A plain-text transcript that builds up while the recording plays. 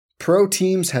Pro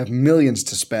teams have millions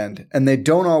to spend, and they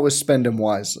don't always spend them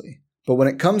wisely. But when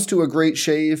it comes to a great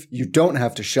shave, you don't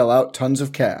have to shell out tons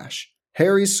of cash.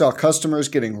 Harry's saw customers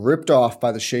getting ripped off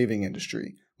by the shaving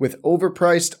industry with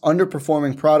overpriced,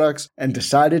 underperforming products and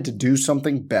decided to do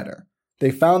something better. They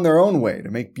found their own way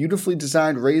to make beautifully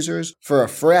designed razors for a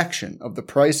fraction of the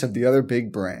price of the other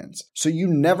big brands, so you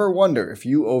never wonder if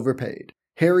you overpaid.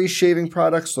 Harry's shaving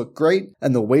products look great,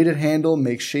 and the weighted handle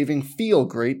makes shaving feel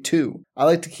great too. I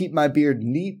like to keep my beard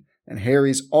neat, and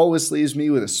Harry's always leaves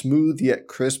me with a smooth yet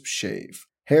crisp shave.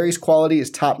 Harry's quality is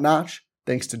top-notch,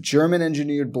 thanks to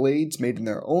German-engineered blades made in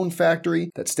their own factory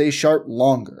that stay sharp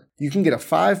longer. You can get a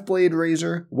 5-blade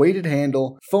razor, weighted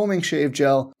handle, foaming shave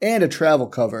gel, and a travel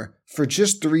cover for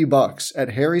just $3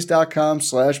 at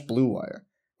harrys.com/bluewire.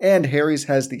 And Harry's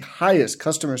has the highest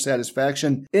customer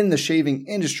satisfaction in the shaving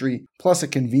industry, plus a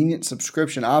convenient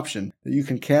subscription option that you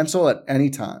can cancel at any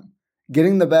time.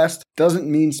 Getting the best doesn't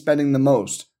mean spending the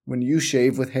most when you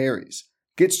shave with Harry's.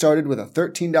 Get started with a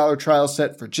 $13 trial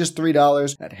set for just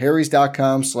 $3 at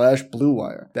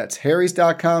harrys.com/bluewire. That's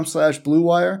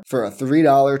harrys.com/bluewire for a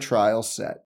 $3 trial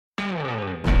set.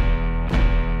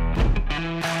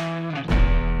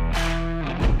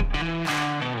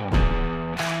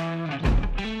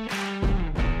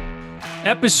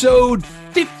 Episode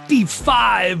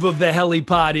 55 of the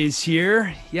Helipod is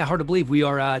here. Yeah, hard to believe we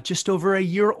are just over a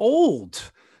year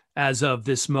old as of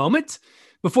this moment.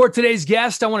 Before today's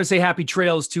guest, I want to say happy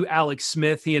trails to Alex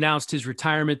Smith. He announced his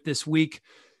retirement this week,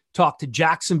 talked to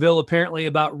Jacksonville apparently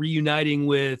about reuniting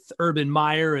with Urban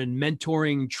Meyer and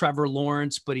mentoring Trevor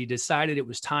Lawrence, but he decided it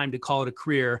was time to call it a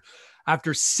career.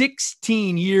 After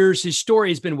 16 years, his story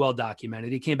has been well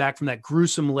documented. He came back from that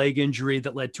gruesome leg injury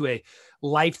that led to a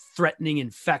life-threatening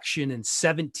infection and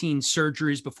 17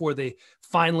 surgeries before they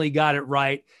finally got it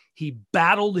right. He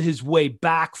battled his way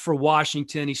back for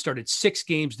Washington. He started 6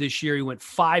 games this year. He went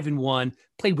 5-1,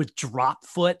 played with drop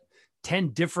foot, 10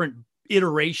 different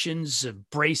iterations of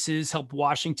braces, helped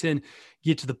Washington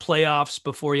get to the playoffs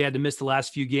before he had to miss the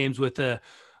last few games with a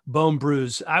bone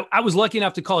bruise. I was lucky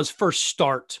enough to call his first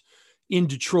start in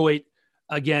Detroit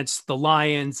against the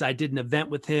Lions. I did an event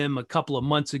with him a couple of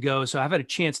months ago, so I've had a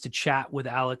chance to chat with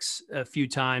Alex a few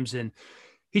times. And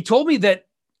he told me that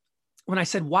when I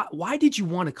said, why did you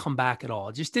want to come back at all?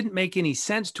 It just didn't make any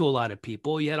sense to a lot of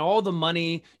people. You had all the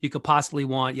money you could possibly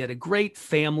want. You had a great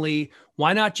family.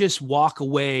 Why not just walk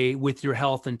away with your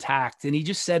health intact? And he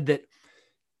just said that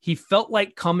he felt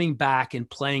like coming back and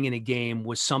playing in a game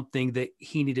was something that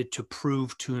he needed to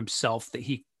prove to himself that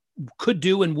he could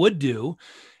do and would do.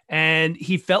 And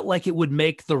he felt like it would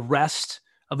make the rest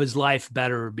of his life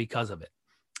better because of it.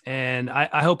 And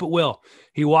I hope it will.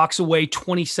 He walks away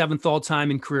 27th all-time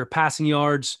in career passing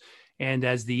yards and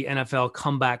as the NFL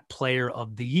Comeback Player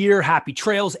of the Year. Happy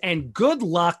trails and good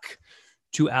luck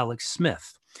to Alex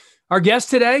Smith. Our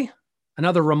guest today,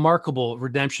 another remarkable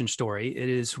redemption story. It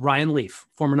is Ryan Leaf,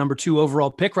 former number 2 overall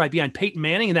pick right behind Peyton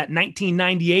Manning in that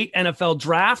 1998 NFL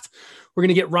draft. We're going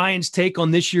to get Ryan's take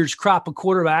on this year's crop of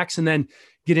quarterbacks and then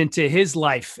get into his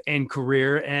life and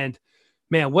career. And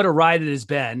man, what a ride it has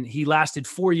been. He lasted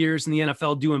 4 years in the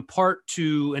NFL due in part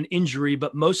to an injury,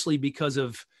 but mostly because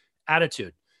of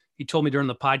attitude. He told me during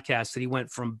the podcast that he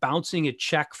went from bouncing a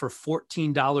check for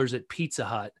 $14 at Pizza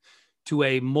Hut to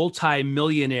a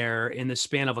multi-millionaire in the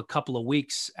span of a couple of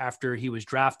weeks after he was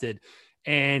drafted.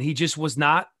 And he just was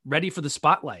not ready for the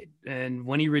spotlight. And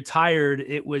when he retired,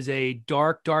 it was a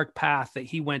dark, dark path that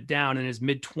he went down in his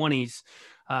mid-20s.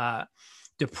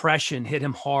 Depression hit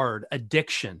him hard,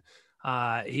 addiction.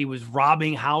 He was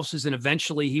robbing houses, and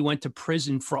eventually he went to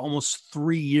prison for almost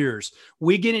 3 years.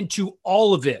 We get into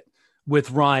all of it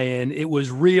with Ryan. It was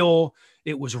real.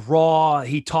 It was raw.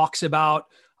 He talks about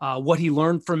what he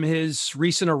learned from his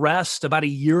recent arrest about a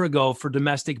year ago for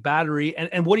domestic battery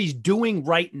and what he's doing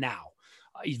right now.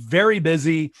 He's very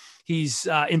busy. He's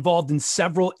involved in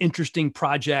several interesting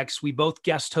projects. We both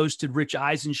guest hosted Rich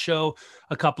Eisen's show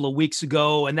a couple of weeks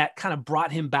ago, and that kind of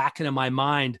brought him back into my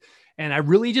mind. And I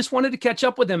really just wanted to catch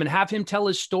up with him and have him tell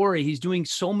his story. He's doing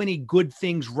so many good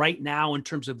things right now in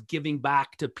terms of giving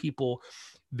back to people,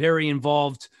 very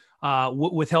involved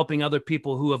with helping other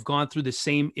people who have gone through the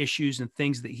same issues and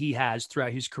things that he has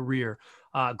throughout his career.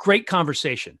 Great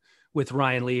conversation with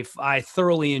Ryan Leaf. I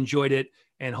thoroughly enjoyed it,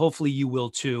 and hopefully you will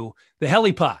too. The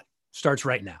Helipod starts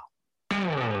right now.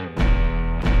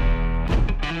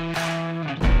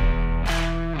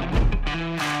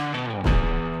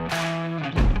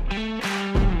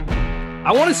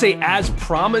 I want to say, as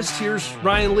promised, here's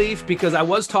Ryan Leaf, because I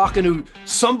was talking to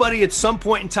somebody at some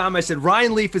point in time. I said,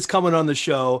 Ryan Leaf is coming on the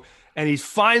show, and he's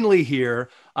finally here.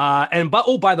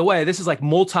 By the way, this is like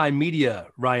multimedia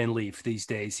Ryan Leaf these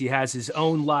days. He has his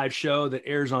own live show that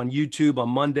airs on YouTube on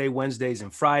Monday, Wednesdays,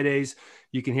 and Fridays.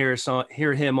 You can hear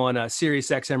him on Sirius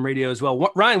XM radio as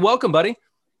well. Ryan, welcome, buddy.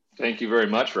 Thank you very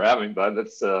much for having me, bud.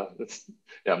 That's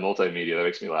multimedia. That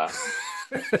makes me laugh.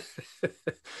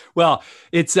 Well,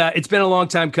 it's been a long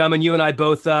time coming. You and I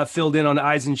both filled in on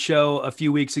Eisen's show a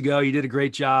few weeks ago. You did a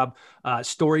great job.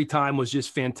 Story time was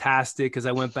just fantastic because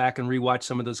I went back and rewatched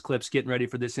some of those clips getting ready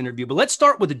for this interview. But let's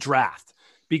start with the draft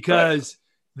because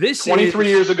this 23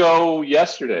 years ago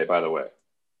yesterday, by the way.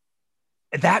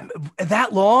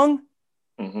 That long?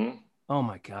 Mm-hmm. Oh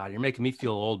my God, you're making me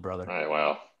feel old, brother. All right,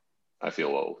 well, I feel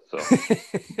old. So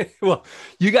well,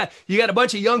 you got a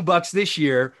bunch of young bucks this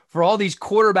year for all these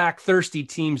quarterback thirsty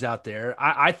teams out there.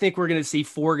 I think we're going to see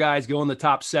 4 guys go in the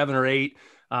top 7 or 8.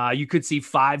 You could see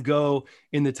 5 go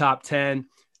in the top 10.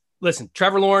 Listen,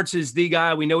 Trevor Lawrence is the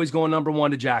guy. We know he's going number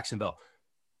 1 to Jacksonville.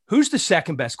 Who's the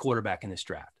second best quarterback in this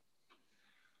draft?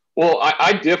 Well,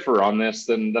 I differ on this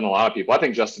than a lot of people. I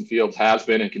think Justin Fields has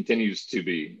been and continues to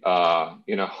be.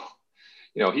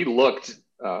 He looked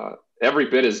every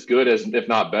bit as good as, if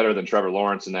not better than Trevor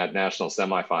Lawrence in that national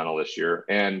semifinal this year.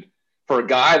 And for a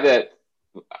guy that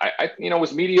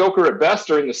was mediocre at best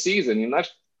during the season, that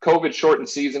COVID shortened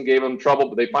season gave him trouble,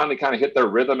 but they finally kind of hit their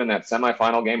rhythm in that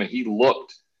semifinal game. And he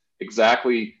looked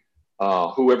exactly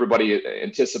who everybody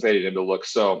anticipated him to look.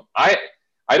 So I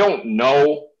don't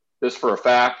know this for a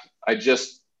fact.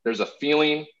 There's a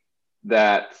feeling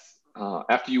that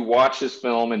after you watch his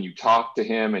film and you talk to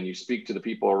him and you speak to the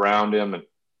people around him and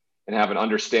have an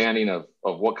understanding of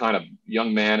what kind of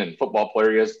young man and football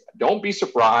player he is, don't be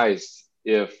surprised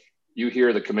if you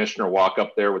hear the commissioner walk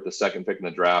up there with the second pick in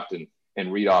the draft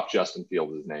and read off Justin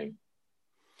Fields' name.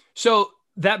 So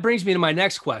that brings me to my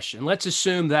next question. Let's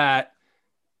assume that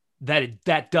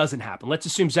doesn't happen. Let's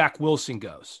assume Zach Wilson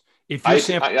goes. If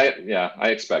you're I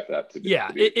expect that to be.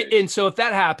 And so if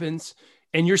that happens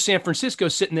and you're San Francisco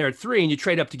sitting there at 3 and you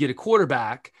trade up to get a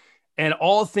quarterback and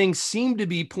all things seem to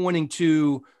be pointing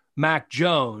to Mac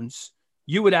Jones,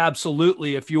 you would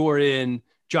absolutely, if you're in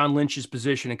John Lynch's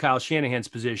position and Kyle Shanahan's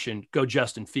position, go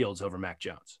Justin Fields over Mac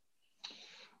Jones.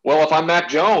 Well, if I'm Mac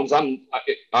Jones, I'm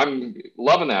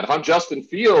loving that. If I'm Justin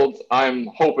Fields, I'm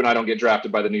hoping I don't get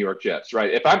drafted by the New York Jets,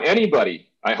 right? If I'm anybody,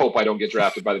 I hope I don't get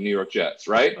drafted by the New York Jets,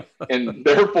 right? And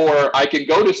therefore, I can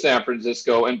go to San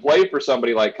Francisco and play for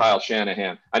somebody like Kyle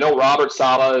Shanahan. I know Robert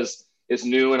Saleh is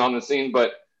new and on the scene,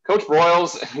 but Coach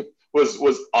Broyles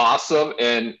was awesome.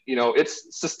 And,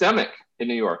 it's systemic in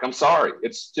New York. I'm sorry.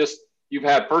 It's just, you've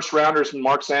had first rounders from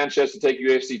Mark Sanchez to take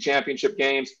UFC championship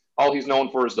games. All he's known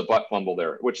for is the butt fumble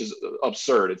there, which is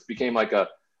absurd. It's became like a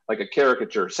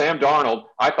caricature. Sam Darnold,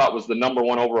 I thought, was the number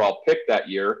 1 overall pick that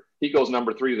year. He goes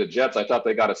number 3 to the Jets. I thought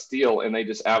they got a steal, and they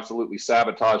just absolutely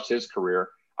sabotaged his career.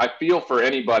 I feel for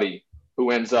anybody who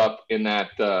ends up in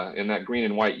that green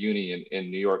and white uni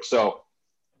in New York. So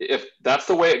if that's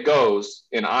the way it goes,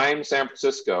 and I'm San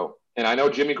Francisco, and I know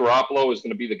Jimmy Garoppolo is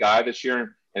going to be the guy this year,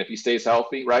 and if he stays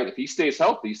healthy, right? If he stays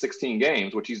healthy, 16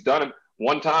 games, which he's done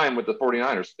one time with the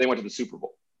 49ers, they went to the Super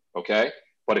Bowl, okay?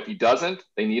 But if he doesn't,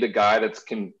 they need a guy that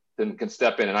can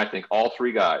step in, and I think all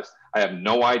 3 guys. I have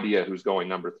no idea who's going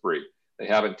number 3. They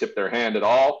haven't tipped their hand at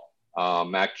all.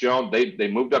 Mac Jones, they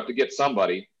moved up to get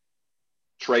somebody.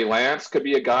 Trey Lance could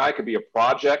be a guy, could be a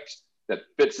project that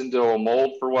fits into a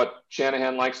mold for what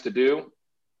Shanahan likes to do,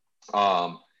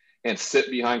 and sit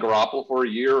behind Garoppolo for a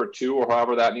year or 2 or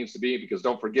however that needs to be, because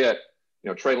don't forget,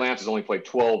 Trey Lance has only played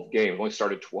 12 games, only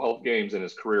started 12 games in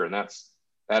his career, and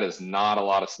that is not a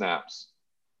lot of snaps.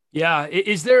 Yeah.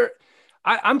 Is there –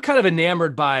 I'm kind of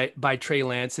enamored by Trey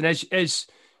Lance, and as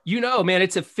you know, man,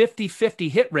 it's a 50-50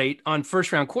 hit rate on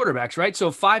first-round quarterbacks, right?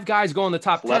 So 5 guys go in the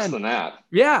top 10. Less than that.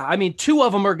 Yeah. I mean, 2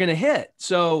 of them are going to hit.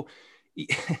 So –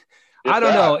 I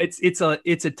don't know.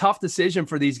 It's a tough decision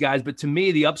for these guys, but to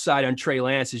me, the upside on Trey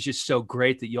Lance is just so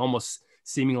great that you almost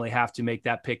seemingly have to make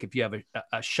that pick if you have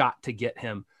a shot to get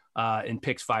him in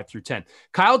picks 5 through 10.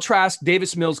 Kyle Trask,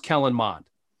 Davis Mills, Kellen Mond.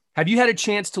 Have you had a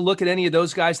chance to look at any of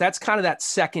those guys? That's kind of that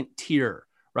second tier,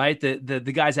 right? The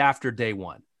guys after day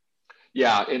 1.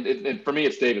 Yeah, and for me,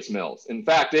 it's Davis Mills. In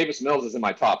fact, Davis Mills is in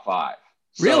my top 5.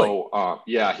 Really? So,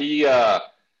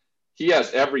 he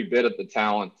has every bit of the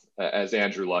talent as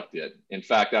Andrew Luck did. In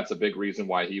fact, that's a big reason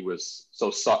why he was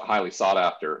so highly sought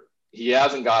after. He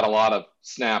hasn't got a lot of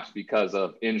snaps because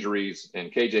of injuries,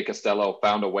 and KJ Costello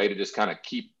found a way to just kind of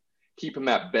keep him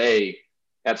at bay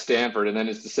at Stanford. And then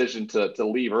his decision to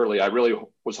leave early, I really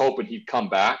was hoping he'd come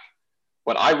back.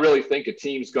 But I really think a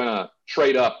team's going to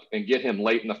trade up and get him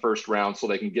late in the first round so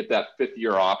they can get that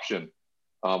 5th-year option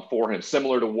for him,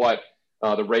 similar to what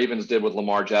the Ravens did with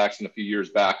Lamar Jackson a few years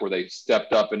back, where they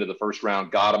stepped up into the first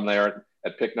round, got him there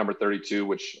at pick number 32,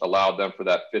 which allowed them for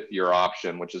that 5th-year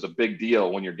option, which is a big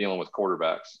deal when you're dealing with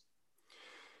quarterbacks.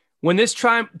 When this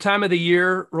time of the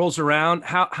year rolls around,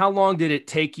 how long did it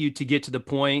take you to get to the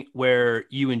point where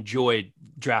you enjoyed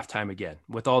draft time again,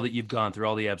 with all that you've gone through,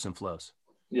 all the ebbs and flows?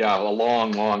 Yeah, a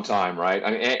long, long time, right?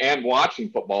 I mean, and watching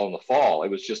football in the fall,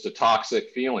 it was just a toxic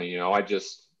feeling.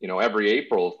 Every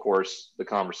April, of course, the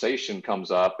conversation comes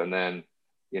up, and then,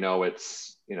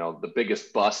 it's, the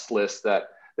biggest bust list that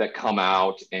come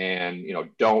out, and,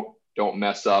 don't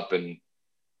mess up and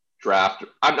draft.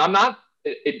 I'm not.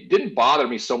 It didn't bother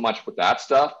me so much with that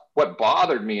stuff. What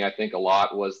bothered me, I think, a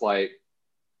lot was like,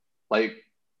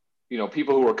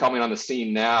 people who are coming on the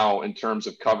scene now in terms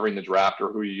of covering the draft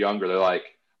or who are younger, they're like,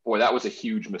 boy, that was a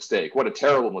huge mistake. What a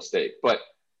terrible mistake. But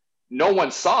no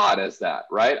one saw it as that,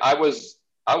 right? I was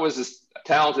as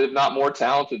talented, if not more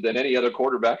talented than any other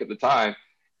quarterback at the time.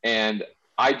 And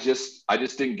I just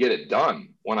didn't get it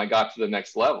done when I got to the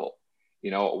next level.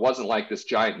 It wasn't like this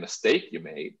giant mistake you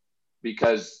made,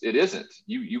 because it isn't.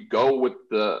 You go with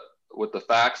the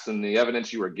facts and the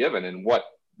evidence you were given, and what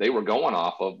they were going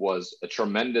off of was a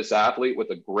tremendous athlete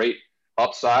with a great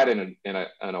upside and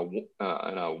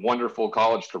a wonderful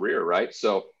college career, right?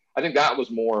 So I think that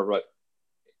was more of a,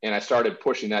 and I started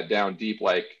pushing that down deep,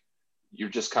 like, you're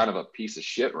just kind of a piece of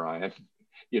shit, Ryan,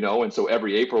 and so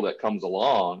every April that comes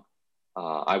along,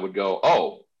 I would go,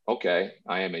 oh, okay,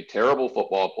 I am a terrible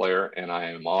football player and I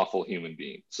am an awful human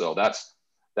being. So that's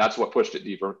what pushed it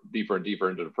deeper and deeper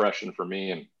into depression for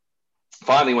me. And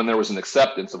finally, when there was an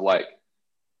acceptance of like,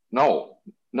 no,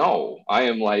 I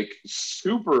am like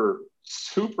super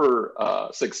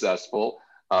successful.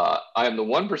 I am the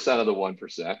 1% of the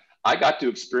 1%. I got to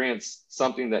experience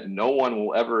something that no one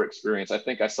will ever experience. I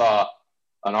think I saw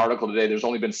an article today. There's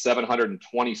only been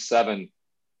 727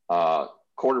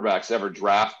 quarterbacks ever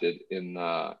drafted in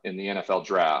the NFL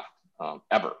draft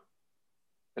ever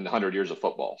in the 100 years of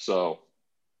football. So,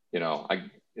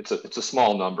 it's a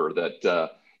small number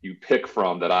that you pick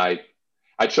from, that I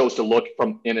chose to look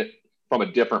from a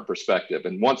different perspective.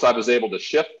 And once I was able to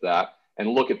shift that and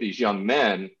look at these young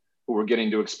men who were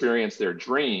getting to experience their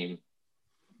dream,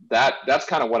 that's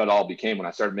kind of what it all became when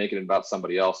I started making it about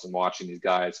somebody else and watching these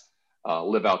guys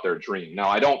live out their dream. Now,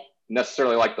 I don't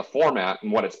necessarily like the format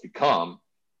and what it's become.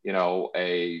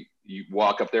 You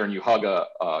walk up there and you hug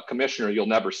a commissioner you'll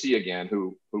never see again,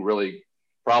 who really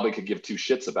probably could give two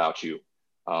shits about you,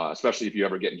 especially if you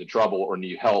ever get into trouble or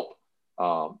need help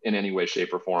in any way,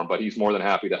 shape, or form. But he's more than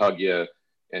happy to hug you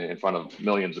in front of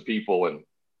millions of people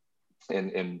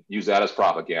and use that as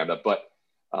propaganda. But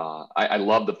I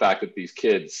love the fact that these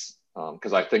kids,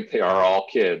 because I think they are all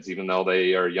kids, even though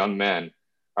they are young men,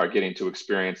 are getting to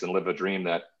experience and live a dream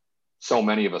that so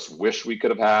many of us wish we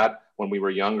could have had when we were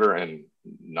younger, and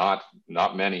not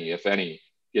many, if any,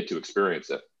 get to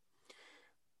experience it.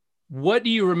 What do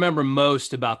you remember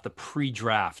most about the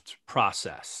pre-draft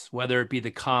process, whether it be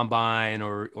the combine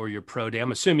or your pro day?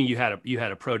 I'm assuming you had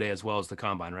a pro day as well as the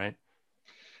combine, right?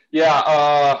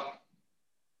 Yeah.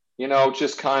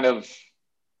 Just kind of,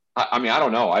 I mean, I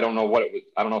don't know. I don't know what it was.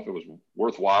 I don't know if it was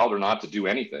worthwhile or not to do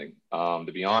anything.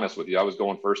 To be honest with you, I was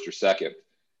going first or second.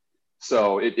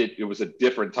 So it was a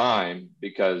different time,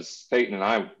 because Peyton and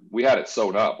I, we had it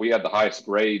sewn up. We had the highest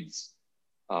grades,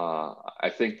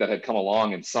 I think, that had come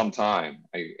along in some time.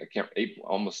 I can't,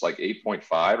 almost like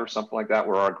 8.5 or something like that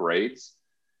were our grades.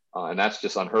 And that's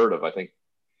just unheard of. I think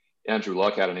Andrew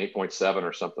Luck had an 8.7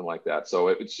 or something like that. So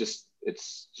it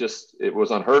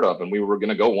was unheard of, and we were going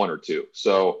to go 1 or 2.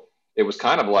 So it was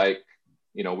kind of like,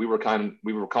 we were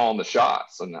calling the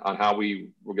shots on how we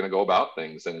were going to go about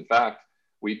things. And in fact,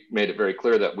 we made it very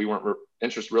clear that we weren't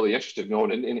really interested in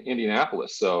going in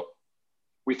Indianapolis. So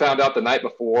we found out the night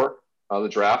before the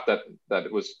draft that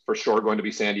it was for sure going to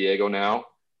be San Diego now.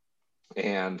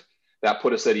 And that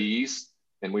put us at ease.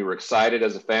 And we were excited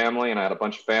as a family. And I had a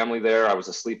bunch of family there. I was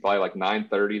asleep by like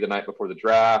 9:30 the night before the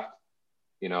draft.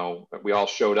 We all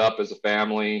showed up as a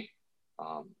family.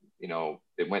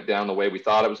 It went down the way we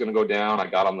thought it was going to go down. I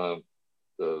got on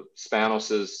the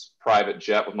Spanos' private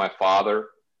jet with my father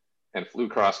and flew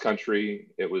cross country.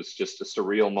 It was just a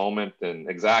surreal moment, and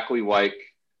exactly like,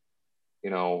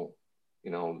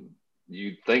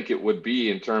 you'd think it would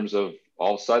be, in terms of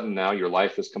all of a sudden now your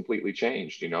life has completely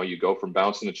changed. You go from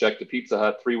bouncing a check to Pizza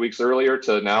Hut 3 weeks earlier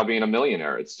to now being a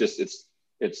millionaire. It's just,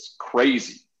 it's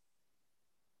crazy.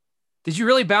 Did you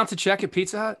really bounce a check at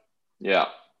Pizza Hut? Yeah.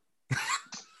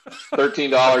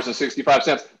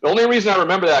 $13.65. The only reason I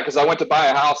remember that, because I went to buy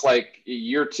a house like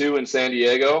year 2 in San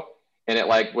Diego, and it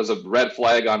like was a red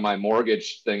flag on my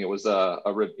mortgage thing. It was a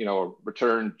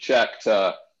return check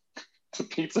to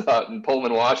Pizza Hut in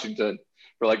Pullman, Washington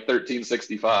for like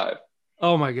 $13.65.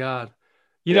 Oh my God.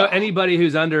 You know, anybody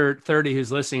who's under 30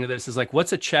 who's listening to this is like,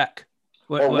 what's a check?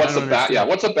 What's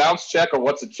a bounce check, or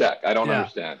what's a check? I don't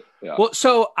understand it. Yeah. Well,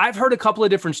 so I've heard a couple of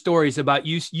different stories about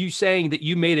you saying that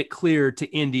you made it clear to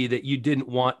Indy that you didn't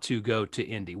want to go to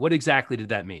Indy. What exactly did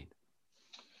that mean?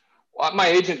 Well, my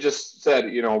agent just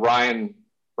said, you know,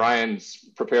 Ryan's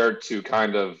prepared to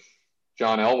kind of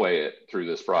John Elway it through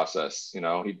this process. You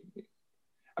know,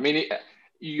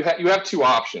 you have two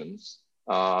options.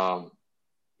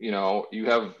 You know, you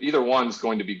have either one's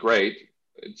going to be great.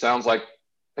 It sounds like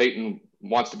Peyton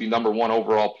wants to be number 1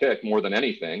 overall pick more than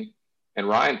anything. And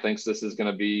Ryan thinks this is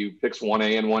going to be picks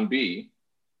 1A and 1B.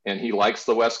 And he likes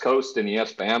the West Coast, and he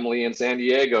has family in San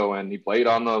Diego, and he played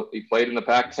in the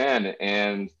Pac-10.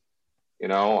 And, you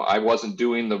know, I wasn't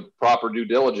doing the proper due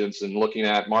diligence and looking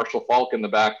at Marshall Faulk in the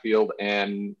backfield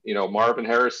and, you know, Marvin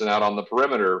Harrison out on the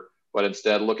perimeter, but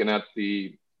instead looking at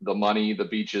the money, the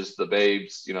beaches, the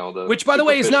babes, you know, which, by the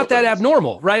way, is not that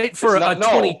abnormal, right? For a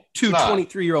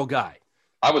 23-year-old guy.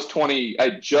 I was 20. I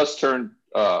just turned,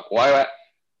 I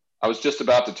was just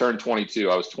about to turn 22.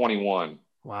 I was 21.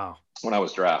 Wow. When I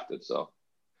was drafted.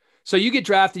 So you get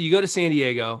drafted, you go to San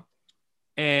Diego,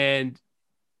 and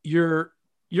you're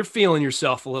feeling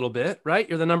yourself a little bit, right?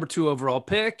 You're the number 2 overall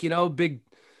pick, you know,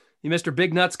 Mr.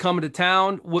 Big Nuts coming to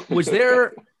town. Was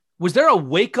there a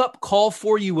wake up call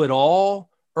for you at all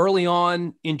early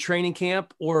on in training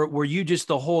camp, or were you just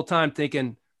the whole time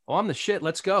thinking, oh, I'm the shit,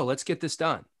 let's go, let's get this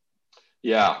done?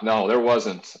 Yeah, no, there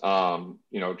wasn't.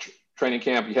 You know, training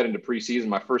camp, you head into preseason.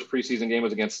 My first preseason game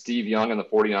was against Steve Young and the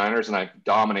 49ers, and I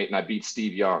dominate and I beat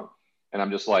Steve Young. And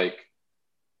I'm just like,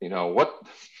 you know, what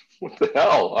the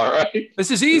hell? All right.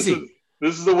 This is easy.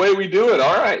 This is the way we do it.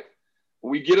 All right.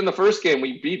 We get in the first game.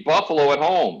 We beat Buffalo at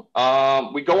home.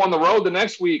 We go on the road the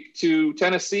next week to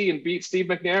Tennessee and beat Steve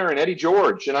McNair and Eddie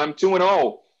George. And I'm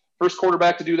 2-0. First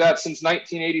quarterback to do that since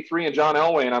 1983 and John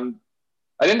Elway. And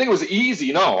I didn't think it was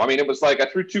easy. No, I mean, it was like I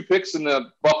threw 2 picks in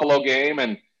the Buffalo game,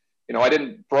 and, you know, I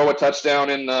didn't throw a touchdown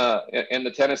in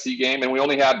the Tennessee game. And we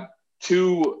only had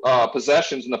 2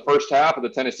 possessions in the first half of the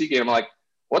Tennessee game. I'm like,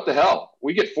 what the hell?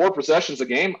 We get 4 possessions a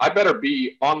game. I better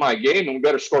be on my game, and we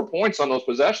better score points on those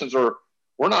possessions, or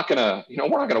we're not gonna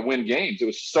win games. It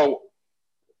was so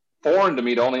foreign to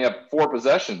me to only have 4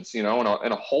 possessions, you know,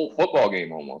 in a whole football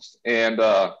game almost. And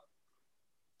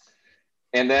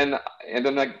then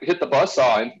I hit the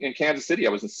buzzsaw in Kansas City. I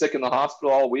was sick in the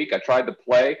hospital all week. I tried to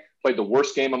played the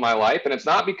worst game of my life, and it's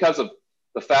not because of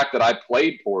the fact that I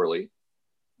played poorly,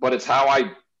 but it's how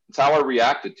I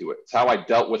reacted to it. It's how I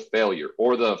dealt with failure,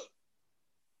 or the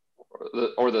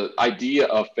idea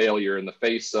of failure in the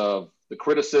face of the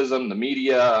criticism, the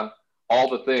media, all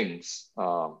the things.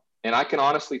 And I can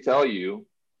honestly tell you,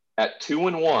 at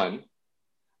 2-1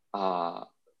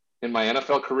 in my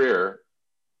NFL career,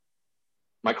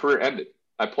 my career ended.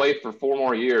 I played for 4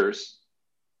 more years,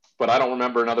 but I don't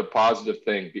remember another positive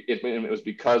thing. It was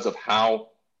because of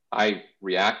how I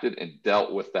reacted and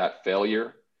dealt with that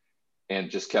failure, and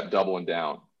just kept doubling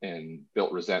down and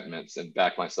built resentments and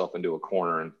backed myself into a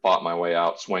corner and fought my way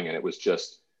out swinging. It was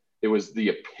the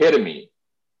epitome.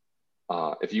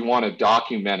 If you want to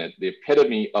document it, the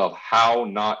epitome of how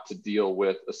not to deal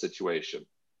with a situation.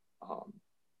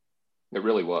 It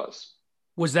really was.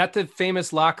 Was that the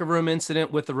famous locker room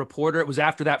incident with the reporter? It was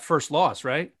after that first loss,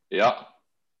 right? Yeah.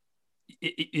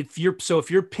 If you're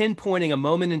pinpointing a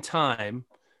moment in time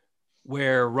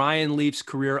where Ryan Leaf's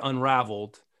career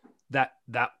unraveled, that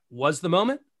was the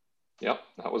moment? Yep,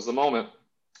 that was the moment.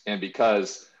 And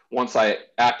because once I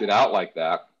acted out like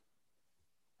that,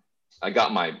 I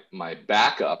got my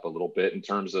back up a little bit in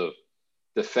terms of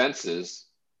defenses.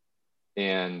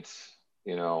 And,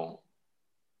 you know,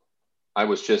 I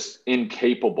was just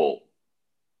incapable.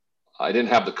 I didn't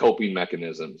have the coping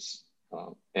mechanisms.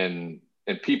 And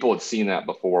people had seen that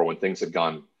before when things had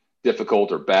gone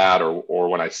difficult or bad, or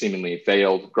when I seemingly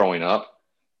failed growing up.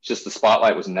 Just the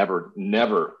spotlight was never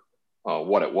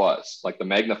what it was. Like the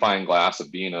magnifying glass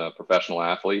of being a professional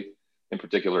athlete, in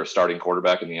particular a starting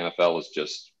quarterback in the NFL,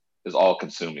 is all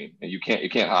consuming, and you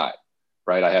can't hide,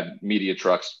 right? I had media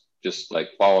trucks just like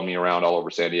following me around all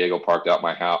over San Diego, parked out in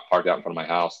front of my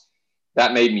house.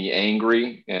 That made me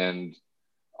angry, and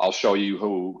I'll show you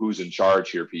who's in charge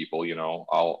here, people. You know,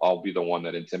 I'll be the one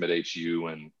that intimidates you,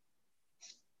 and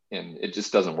it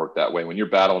just doesn't work that way when you're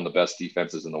battling the best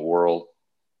defenses in the world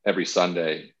every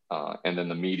Sunday, and then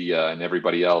the media and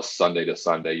everybody else Sunday to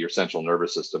Sunday. Your central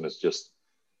nervous system is just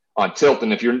on tilt,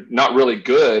 and if you're not really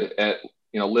good at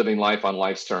living life on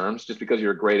life's terms. Just because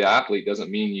you're a great athlete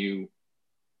doesn't mean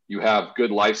you have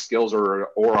good life skills or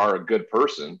are a good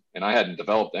person. And I hadn't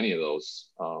developed any of those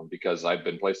because I'd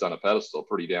been placed on a pedestal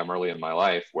pretty damn early in my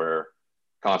life where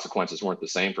consequences weren't the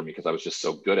same for me because I was just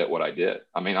so good at what I did.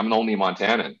 I mean, I'm the only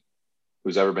Montanan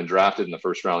who's ever been drafted in the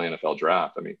first round of the NFL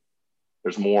draft. I mean,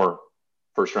 there's more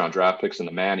first round draft picks in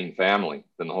the Manning family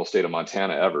than the whole state of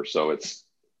Montana ever. So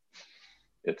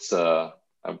there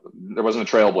wasn't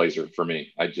a trailblazer for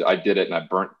me. I did it, and I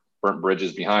burnt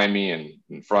bridges behind me and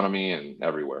in front of me and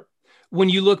everywhere. When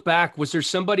you look back, was there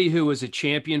somebody who was a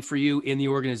champion for you in the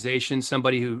organization,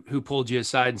 somebody who pulled you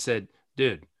aside and said,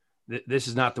 dude, this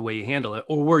is not the way you handle it?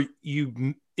 Or were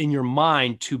you in your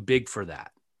mind too big for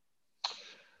that?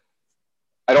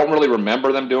 I don't really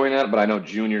remember them doing that, but I know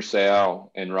Junior Seau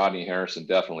and Rodney Harrison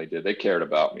definitely did. They cared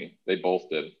about me. They both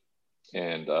did.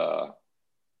 And,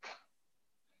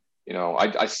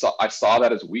 I saw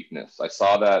that as weakness. I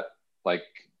saw that like,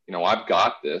 I've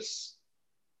got this.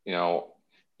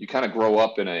 You kind of grow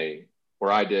up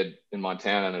where I did in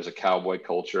Montana, and there's a cowboy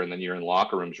culture, and then you're in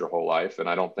locker rooms your whole life. And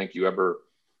I don't think you ever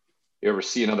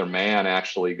see another man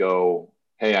actually go,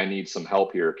 hey, I need some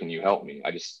help here. Can you help me?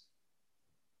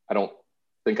 I don't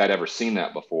think I'd ever seen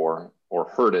that before or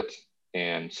heard it.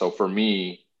 And so for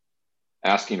me,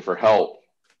 asking for help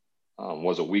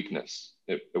was a weakness.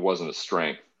 It wasn't a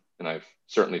strength. And I've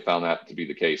certainly found that to be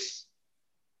the case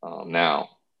now.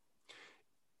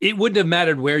 It wouldn't have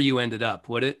mattered where you ended up,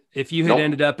 would it? If you had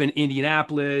ended up in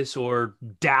Indianapolis or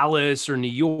Dallas or New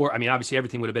York, I mean, obviously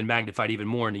everything would have been magnified even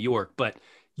more in New York, but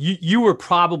you were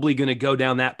probably going to go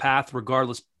down that path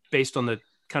regardless based on the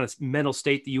kind of mental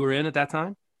state that you were in at that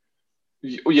time?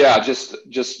 Yeah, just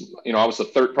I was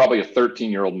probably a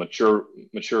 13-year-old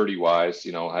maturity wise,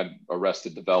 had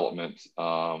arrested development.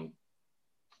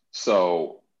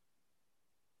 So,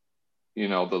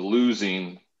 the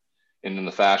losing and in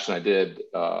the fashion I did,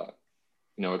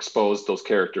 exposed those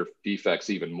character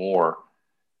defects even more.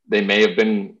 They may have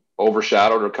been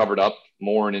overshadowed or covered up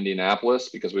more in Indianapolis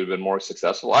because we'd have been more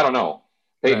successful. I don't know.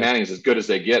 Peyton Manning's as good as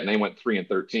they get, and they went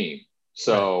 3-13.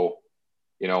 So,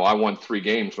 I won 3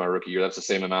 games my rookie year. That's the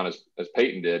same amount as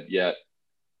Peyton did. Yet,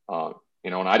 and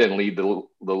I didn't lead the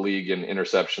league in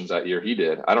interceptions that year. He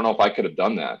did. I don't know if I could have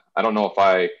done that. I don't know if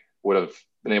I would have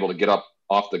been able to get up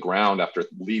off the ground after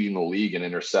leading the league in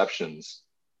interceptions.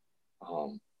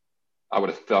 I would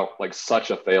have felt like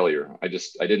such a failure. I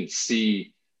didn't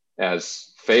see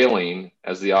as failing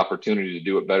as the opportunity to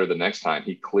do it better the next time.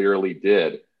 He clearly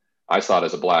did. I saw it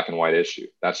as a black and white issue.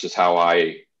 That's just how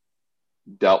I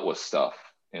dealt with stuff,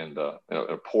 and a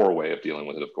poor way of dealing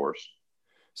with it, of course.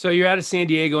 So you're out of San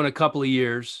Diego in a couple of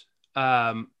years.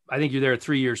 I think you're there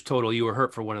 3 years total. You were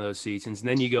hurt for one of those seasons. And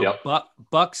then you go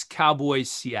Bucks, Cowboys,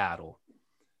 Seattle,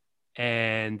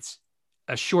 and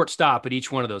a short stop at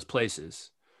each one of those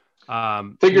places.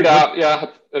 Figured out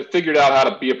how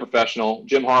to be a professional.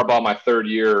 Jim Harbaugh, my 3rd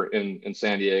year in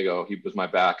San Diego, he was my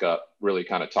backup, really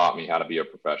kind of taught me how to be a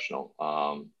professional.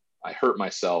 I hurt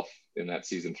myself in that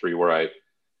season 3 where I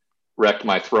wrecked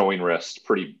my throwing wrist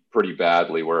pretty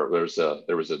badly, where there was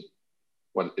a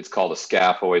what it's called a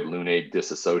scaphoid lunate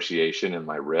disassociation in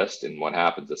my wrist. And what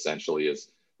happens essentially is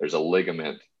there's a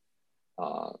ligament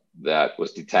that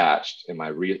was detached, and my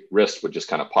wrist would just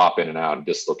kind of pop in and out and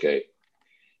dislocate.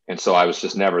 And so I was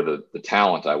just never the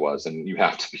talent I was. And you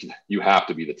have to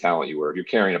be the talent you were. If you're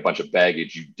carrying a bunch of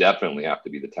baggage, you definitely have to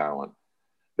be the talent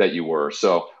that you were.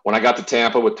 So when I got to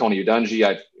Tampa with Tony Dungy,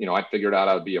 I figured out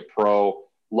I would be a pro.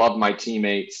 Loved my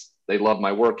teammates. They loved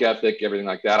my work ethic, everything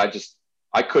like that.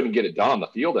 I couldn't get it done on the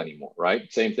field anymore,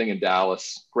 right? Same thing in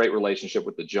Dallas. Great relationship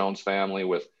with the Jones family,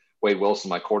 with Wade Wilson,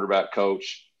 my quarterback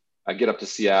coach. I get up to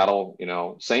Seattle,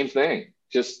 same thing.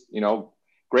 Just,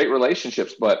 great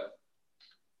relationships. But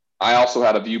I also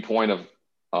had a viewpoint of,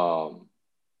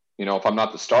 if I'm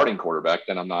not the starting quarterback,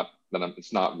 then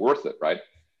it's not worth it, right?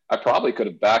 I probably could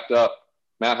have backed up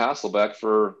Matt Hasselbeck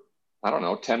for,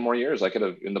 10 more years. I could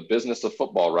have, in the business of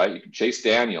football, right? You could Chase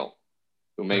Daniel,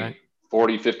 who made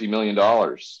 $40-50 million.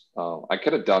 I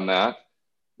could have done that.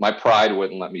 My pride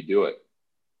wouldn't let me do it.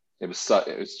 It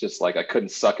was just like I couldn't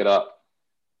suck it up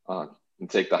and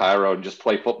take the high road and just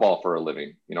play football for a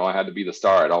living. I had to be the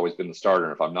star. I'd always been the starter.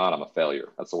 And if I'm not, I'm a failure.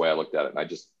 That's the way I looked at it. And I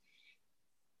just,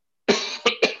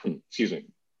 excuse me.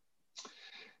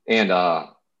 And I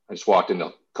just walked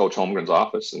into Coach Holmgren's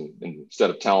office, and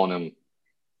instead of telling him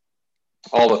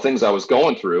all the things I was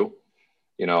going through,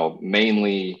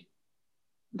 mainly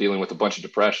dealing with a bunch of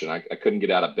depression. I couldn't get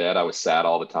out of bed. I was sad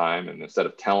all the time. And instead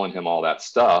of telling him all that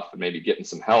stuff and maybe getting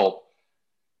some help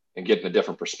and getting a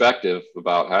different perspective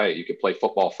about, hey, you could play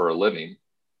football for a living.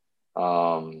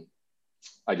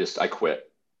 I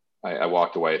quit. I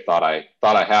walked away. Thought I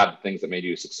had things that made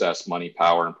you a success: money,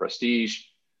 power, and prestige.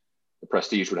 The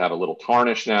prestige would have a little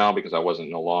tarnish now because I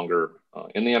wasn't no longer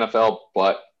in the NFL.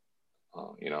 But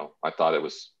I thought it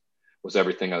was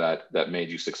everything that made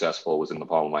you successful was in the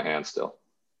palm of my hand still.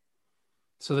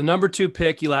 So the number 2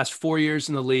 pick, you last 4 years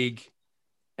in the league,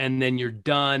 and then you're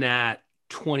done at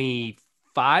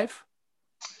 25.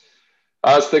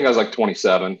 I was like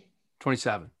 27.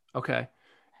 27. Okay.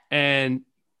 And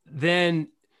then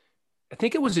I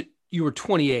think it was you were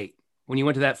 28 when you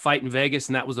went to that fight in Vegas,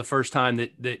 and that was the first time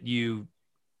that you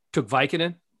took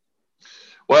Vicodin?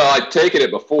 Well, I'd taken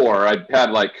it before. I'd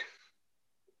had like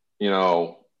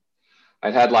 10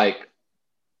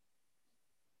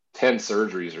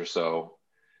 surgeries or so.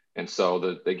 And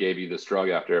so they gave you this drug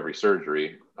after every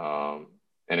surgery. And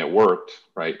it worked,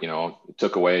 right? It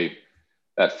took away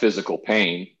that physical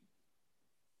pain.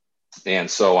 And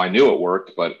so I knew it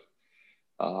worked, but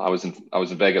I was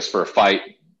in Vegas for a fight.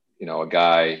 A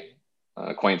guy,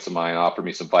 acquaintance of mine, offered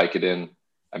me some Vicodin.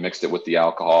 I mixed it with the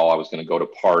alcohol. I was going to go to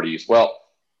parties. Well,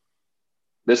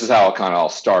 this is how it kind of all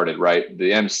started, right?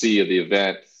 The MC of the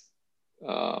event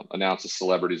announces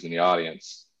celebrities in the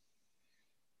audience.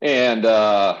 And,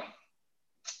 they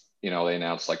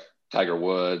announced like Tiger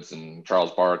Woods and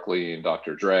Charles Barkley and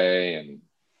Dr. Dre and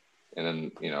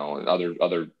then,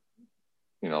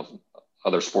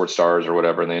 other sports stars or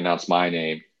whatever. And they announced my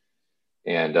name,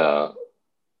 and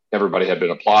everybody had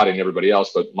been applauding everybody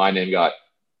else, but my name got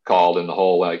called, and the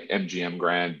whole like MGM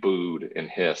Grand booed and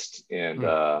hissed. And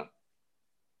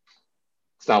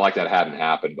it's not like that hadn't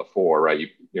happened before, right?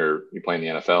 You're playing the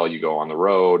NFL, you go on the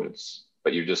road,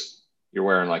 but you're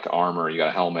wearing like armor, you got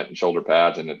a helmet and shoulder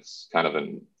pads, and it's kind of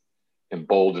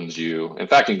emboldens you. In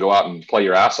fact, you can go out and play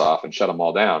your ass off and shut them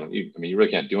all down. You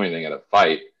really can't do anything at a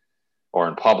fight or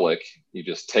in public. You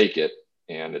just take it,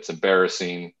 and it's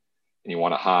embarrassing, and you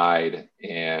want to hide.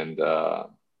 And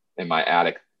my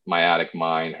addict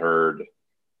mind heard,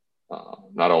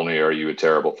 not only are you a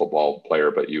terrible football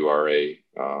player, but you are a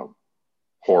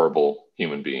horrible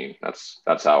human being.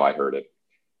 That's how I heard it.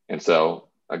 And so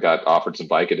I got offered some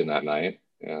Vicodin that night,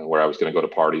 where I was going to go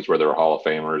to parties where there were Hall of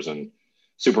Famers and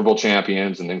Super Bowl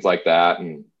champions and things like that.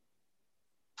 And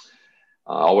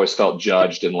I always felt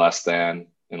judged and less than,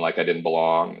 and like I didn't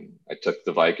belong. And I took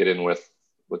the Vicodin with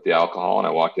the alcohol, and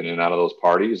I walked in and out of those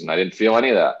parties, and I didn't feel any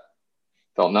of that.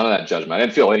 Felt none of that judgment. I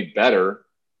didn't feel any better.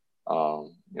 I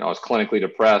was clinically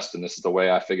depressed, and this is the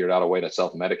way I figured out a way to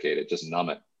self-medicate it, just numb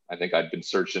it. I think I'd been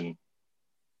searching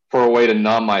for a way to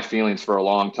numb my feelings for a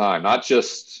long time, not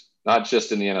just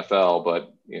in the NFL,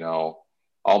 but,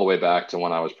 all the way back to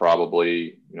when I was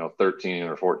probably, 13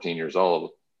 or 14 years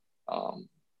old.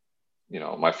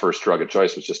 My first drug of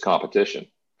choice was just competition.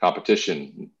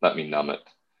 Competition let me numb it,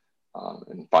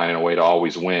 and finding a way to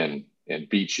always win and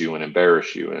beat you and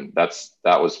embarrass you. And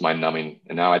that was my numbing.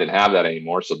 And now I didn't have that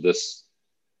anymore. So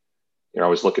I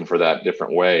was looking for that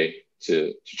different way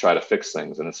to try to fix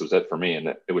things. And this was it for me. And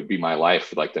it would be my life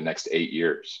for like the next 8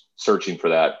 years, searching for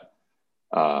that,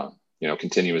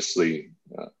 continuously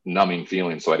numbing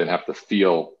feeling. So I didn't have to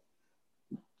feel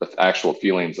the actual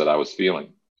feelings that I was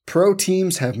feeling. Pro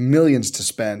teams have millions to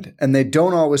spend, and they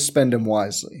don't always spend them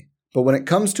wisely. But when it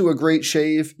comes to a great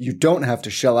shave, you don't have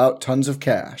to shell out tons of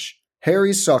cash.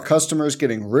 Harry's saw customers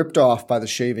getting ripped off by the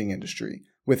shaving industry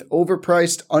with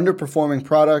overpriced, underperforming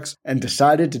products and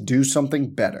decided to do something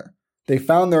better. They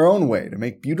found their own way to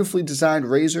make beautifully designed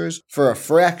razors for a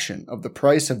fraction of the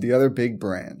price of the other big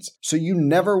brands, so you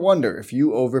never wonder if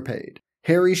you overpaid.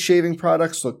 Harry's shaving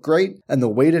products look great, and the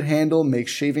weighted handle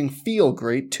makes shaving feel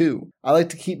great too. I like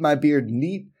to keep my beard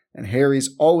neat, and Harry's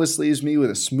always leaves me with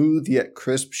a smooth yet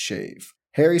crisp shave.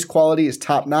 Harry's quality is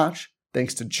top-notch,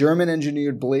 thanks to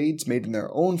German-engineered blades made in their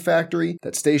own factory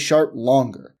that stay sharp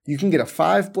longer. You can get a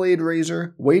 5-blade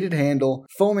razor, weighted handle,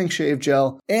 foaming shave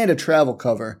gel, and a travel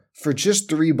cover for just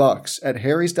 $3 at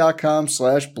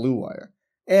harrys.com/bluewire.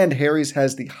 And Harry's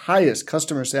has the highest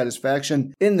customer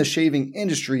satisfaction in the shaving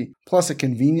industry, plus a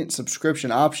convenient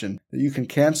subscription option that you can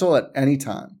cancel at any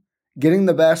time. Getting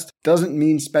the best doesn't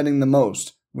mean spending the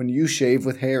most when you shave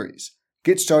with Harry's.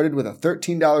 Get started with a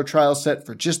 $13 trial set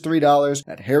for just $3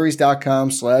 at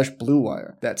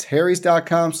harrys.com/bluewire. That's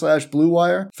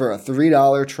harrys.com/bluewire for a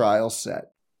 $3 trial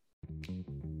set.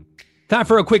 Time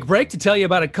for a quick break to tell you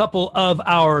about a couple of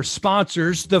our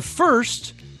sponsors. The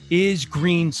first is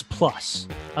Greens Plus,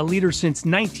 a leader since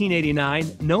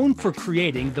 1989, known for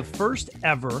creating the first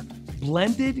ever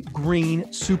blended green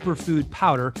superfood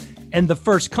powder and the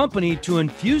first company to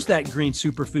infuse that green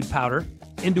superfood powder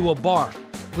into a bar.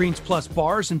 Greens Plus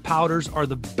bars and powders are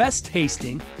the best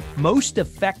tasting, most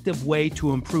effective way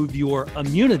to improve your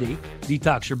immunity,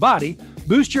 detox your body,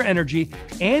 boost your energy,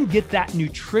 and get that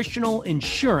nutritional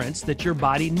insurance that your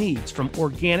body needs from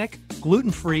organic,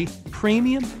 gluten-free,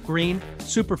 premium green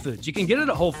superfoods. You can get it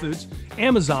at Whole Foods,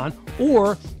 Amazon,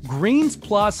 or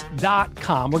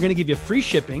greensplus.com. We're going to give you free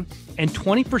shipping and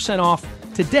 20% off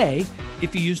today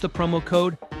if you use the promo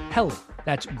code HELLY.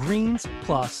 That's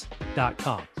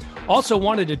greensplus.com. Also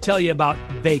wanted to tell you about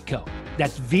Vaco.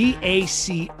 That's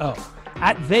VACO.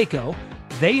 At Vaco,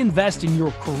 they invest in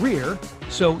your career,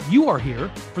 so you are here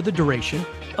for the duration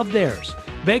of theirs.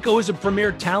 Vaco is a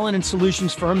premier talent and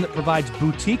solutions firm that provides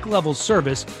boutique-level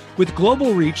service with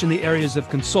global reach in the areas of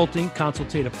consulting,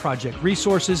 consultative project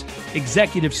resources,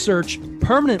 executive search,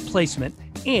 permanent placement,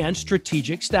 and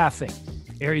strategic staffing.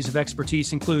 Areas of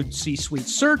expertise include C-suite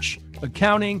search,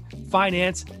 accounting,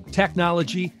 finance,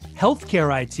 technology,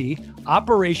 healthcare IT,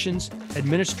 operations,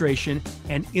 administration,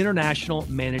 and international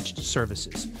managed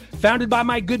services. Founded by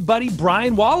my good buddy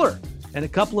Brian Waller and a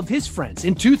couple of his friends.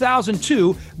 In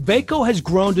 2002, Vaco has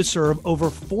grown to serve over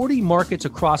 40 markets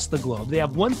across the globe. They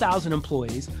have 1,000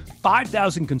 employees,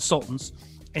 5,000 consultants,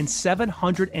 and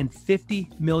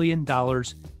 $750 million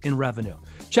in revenue.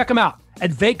 Check them out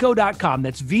at vaco.com.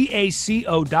 That's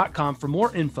VACO.com for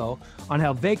more info on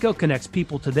how Vaco connects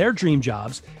people to their dream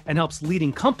jobs and helps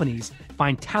leading companies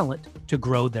find talent to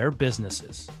grow their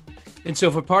businesses. And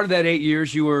so for part of that 8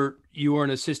 years, you were an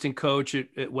assistant coach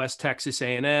at West Texas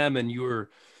A&M, and you were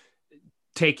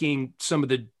taking some of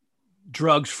the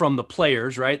drugs from the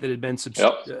players, right, that had been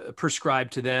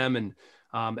prescribed to them. And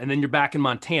then you're back in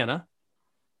Montana,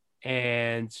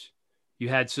 and you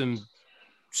had some.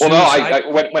 Well, no,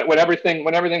 when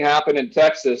everything happened in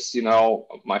Texas,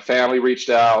 my family reached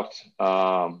out.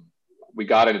 We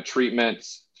got into treatment.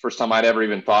 First time I'd ever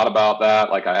even thought about that.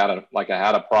 Like I had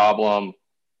a problem.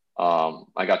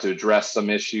 I got to address some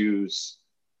issues,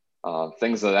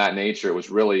 things of that nature. It was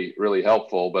really, really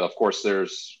helpful. But of course,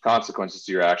 there's consequences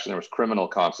to your action. There was criminal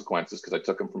consequences because I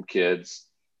took them from kids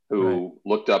who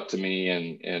looked up to me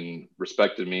and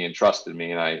respected me and trusted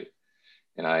me,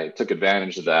 and I took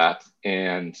advantage of that.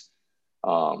 And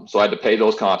so I had to pay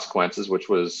those consequences, which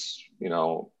was,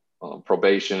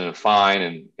 probation and a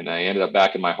fine. And I ended up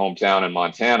back in my hometown in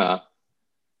Montana,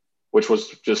 which was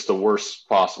just the worst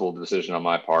possible decision on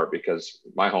my part because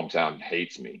my hometown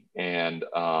hates me. And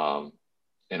I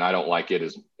don't like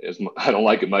it I don't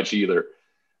like it much either.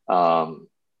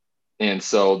 And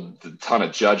so a ton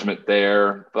of judgment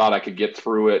there, thought I could get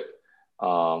through it.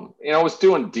 I was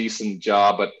doing a decent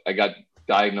job, but I got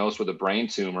diagnosed with a brain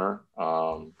tumor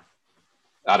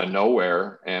out of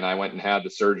nowhere, and I went and had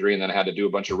the surgery, and then I had to do a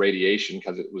bunch of radiation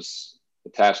because it was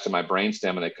attached to my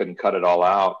brainstem and they couldn't cut it all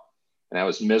out. And I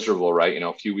was miserable, right?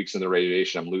 A few weeks in the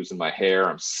radiation, I'm losing my hair,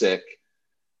 I'm sick,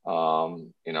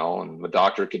 and the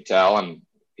doctor could tell, and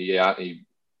he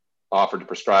offered to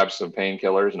prescribe some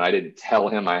painkillers, and I didn't tell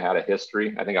him I had a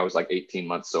history. I think I was like 18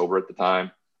 months sober at the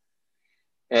time,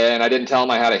 and I didn't tell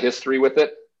him I had a history with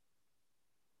it,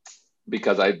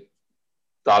 because I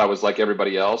thought I was like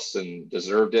everybody else and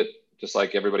deserved it, just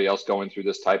like everybody else going through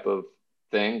this type of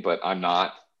thing. But I'm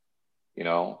not,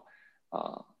 I'm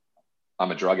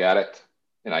a drug addict,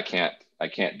 and I can't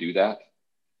do that.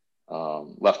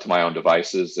 Left to my own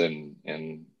devices,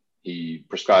 and he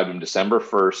prescribed him December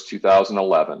 1st,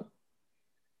 2011.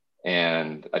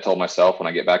 And I told myself when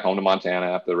I get back home to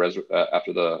Montana after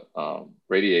the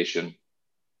radiation,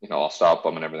 I'll stop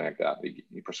them and everything like that.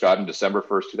 He prescribed him December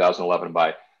 1st, 2011.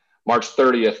 By March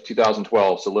 30th,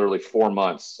 2012, so literally 4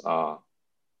 months, I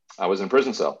was in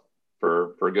prison cell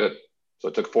for good. So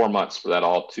it took 4 months for that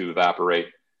all to evaporate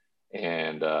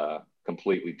and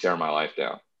completely tear my life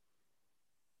down.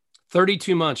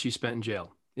 32 months you spent in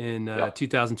jail in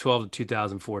 2012 to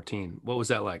 2014. What was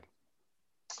that like?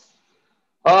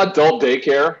 Adult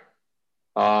daycare.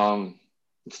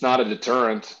 It's not a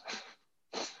deterrent.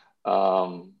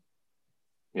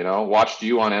 Watched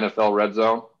you on NFL Red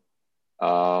Zone.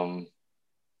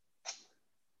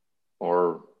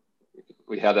 Or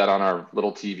we had that on our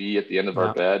little TV at the end of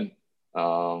our bed.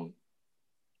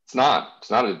 It's not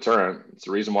a deterrent. It's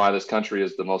the reason why this country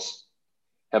is the most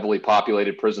heavily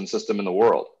populated prison system in the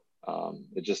world.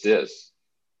 It just is.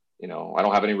 I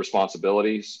don't have any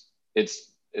responsibilities.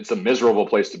 It's a miserable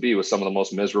place to be with some of the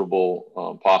most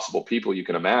miserable possible people you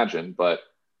can imagine. But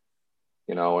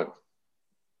it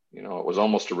was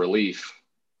almost a relief.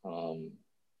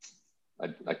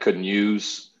 I couldn't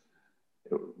use,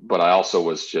 but I also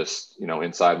was just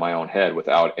inside my own head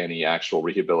without any actual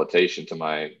rehabilitation to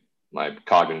my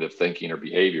cognitive thinking or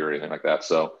behavior or anything like that.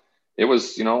 So it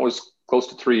was close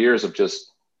to 3 years of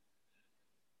just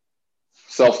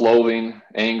self-loathing,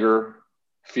 anger,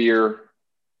 fear,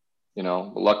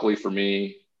 but luckily for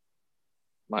me,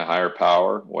 my higher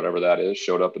power, whatever that is,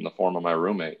 showed up in the form of my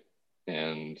roommate.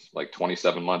 And like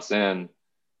 27 months in,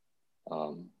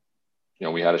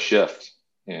 we had a shift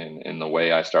in the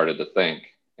way I started to think,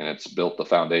 and it's built the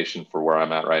foundation for where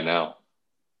I'm at right now.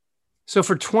 So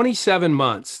for 27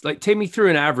 months, like take me through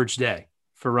an average day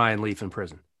for Ryan Leaf in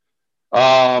prison.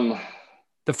 The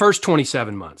first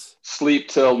 27 months. Sleep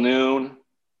till noon.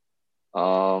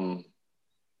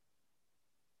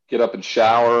 Get up and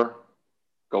shower,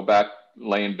 go back,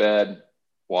 lay in bed,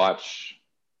 watch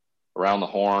Around the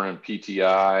Horn and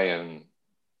PTI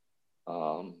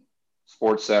and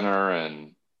Sports Center,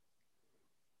 and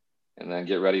then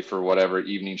get ready for whatever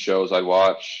evening shows I'd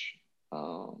watch.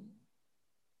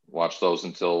 Watch those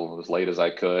until as late as I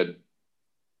could,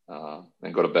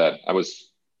 and go to bed. I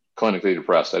was clinically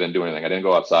depressed. I didn't do anything. I didn't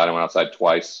go outside. I went outside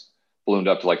twice, ballooned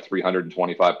up to like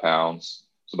 325 pounds.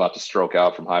 Was about to stroke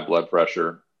out from high blood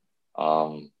pressure.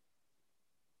 That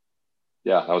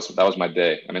was my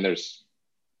day. I mean, there's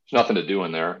nothing to do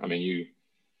in there. I mean,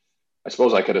 I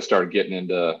suppose I could have started getting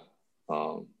into,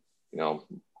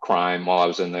 crime while I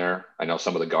was in there. I know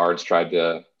some of the guards tried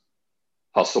to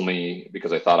hustle me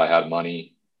because I thought I had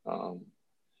money.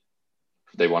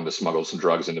 They wanted to smuggle some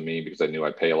drugs into me because I knew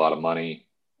I'd pay a lot of money,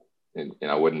 and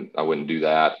I wouldn't do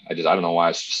that. I don't know why I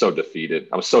was so defeated.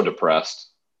 I was so depressed,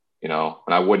 and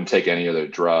I wouldn't take any of their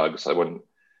drugs. I wouldn't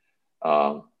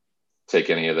take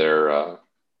any of their,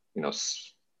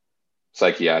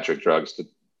 psychiatric drugs to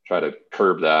try to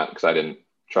curb that, because I didn't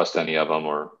trust any of them.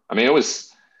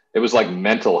 It was like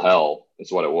mental hell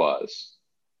is what it was.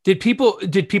 Did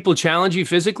people challenge you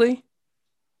physically?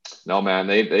 No, man,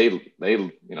 they, hey,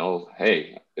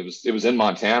 it was in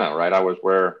Montana, right? I was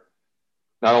where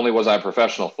not only was I a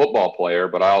professional football player,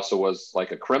 but I also was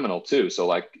like a criminal too. So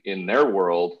like in their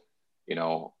world,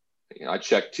 I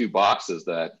checked two boxes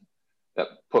that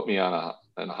put me on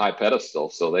a high pedestal.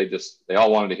 So they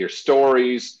all wanted to hear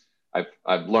stories.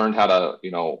 I've learned how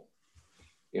to,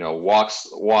 walk,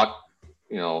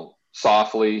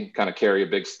 softly, kind of carry a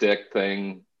big stick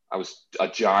thing. I was a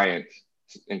giant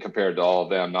in compared to all of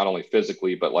them, not only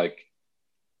physically, but like,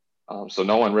 so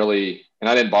no one really, and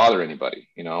I didn't bother anybody,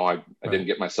 I didn't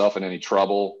get myself in any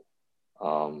trouble.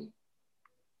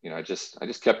 I just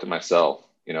kept to myself,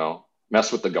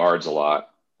 messed with the guards a lot.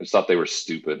 I just thought they were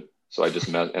stupid. So I just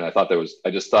met, and I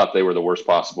just thought they were the worst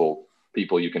possible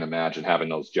people you can imagine having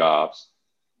those jobs,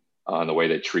 and the way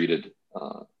they treated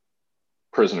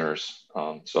prisoners.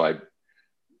 So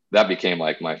that became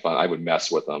like my fun. I would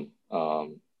mess with them.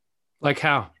 Like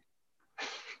how?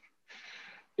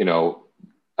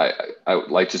 I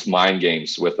like just mind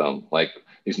games with them. Like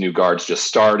these new guards just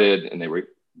started, and they were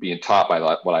being taught by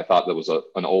what I thought that was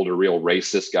an older, real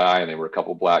racist guy. And they were a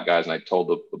couple of black guys. And I told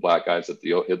the black guys that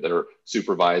their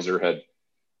supervisor had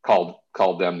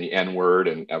called them the N-word.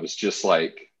 And I was just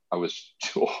like,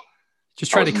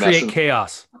 just trying to create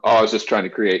chaos. Oh, I was just trying to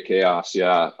create chaos.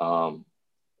 Yeah.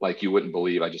 Like you wouldn't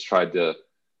believe. I just tried to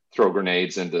throw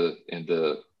grenades into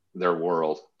their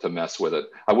world to mess with it.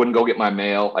 I wouldn't go get my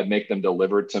mail. I'd make them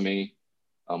deliver it to me.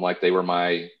 Like they were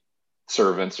my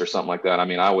servants or something like that. I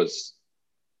mean,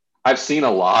 I've seen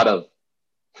a lot of,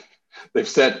 they've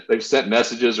sent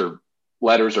messages or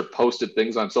letters or posted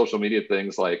things on social media,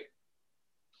 things like,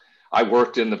 I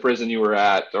worked in the prison you were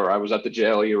at, or I was at the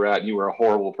jail you were at, and you were a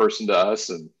horrible person to us.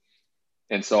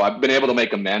 And so I've been able to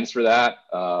make amends for that,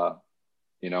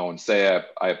 and say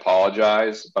I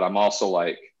apologize, but I'm also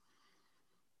like,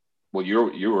 well,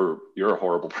 you're a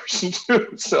horrible person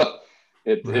too. So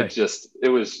it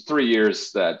was 3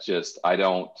 years that just, I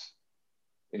don't,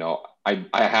 I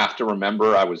have to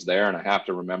remember I was there, and I have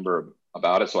to remember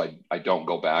about it. So I don't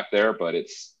go back there, but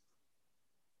it's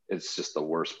just the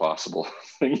worst possible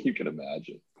thing you can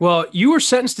imagine. Well, you were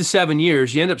sentenced to 7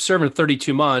 years. You ended up serving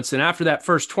 32 months. And after that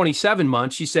first 27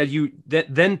 months, you said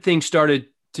then things started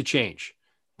to change.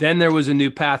 Then there was a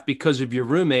new path because of your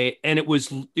roommate, and it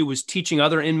was teaching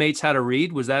other inmates how to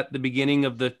read. Was that the beginning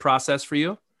of the process for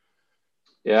you?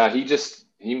 Yeah,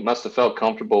 he must have felt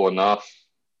comfortable enough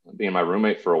being my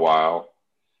roommate for a while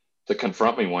to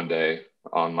confront me one day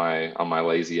on my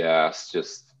lazy ass,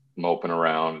 just moping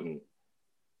around.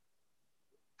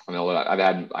 And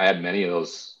I had many of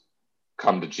those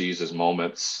come to Jesus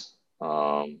moments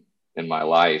in my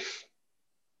life.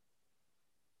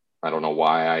 I don't know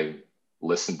why I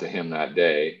listened to him that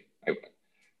day.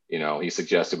 He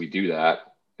suggested we do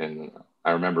that. And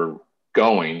I remember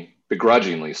going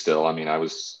begrudgingly still. I mean, I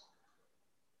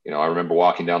remember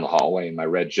walking down the hallway in my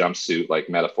red jumpsuit, like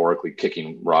metaphorically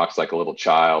kicking rocks like a little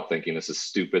child, thinking this is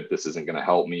stupid. This isn't going to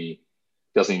help me.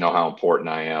 doesn't even know how important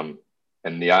I am.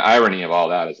 And the irony of all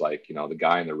that is like, you know, the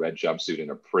guy in the red jumpsuit in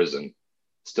a prison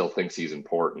still thinks he's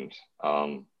important.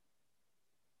 And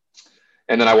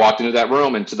then I walked into that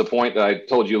room, and to the point that I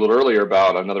told you a little earlier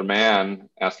about another man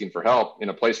asking for help in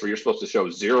a place where you're supposed to show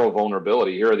zero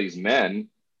vulnerability. Here are these men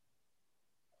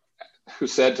who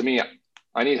said to me,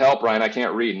 I need help, Ryan. I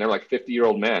can't read. And they're like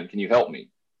 50-year-old men. Can you help me?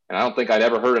 And I don't think I'd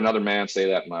ever heard another man say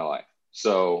that in my life.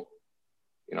 So,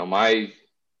 you know,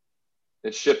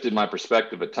 it shifted my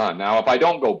perspective a ton. Now, if I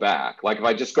don't go back, like if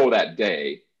I just go that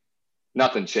day,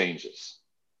 nothing changes.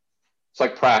 It's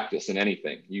like practice in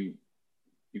anything. You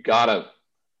got to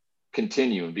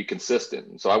continue and be consistent.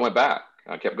 And so I went back.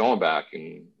 I kept going back,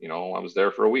 and, you know, I was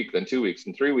there for a week, then 2 weeks,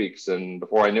 and 3 weeks. And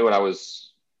before I knew it, I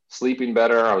was sleeping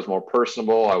better. I was more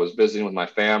personable. I was visiting with my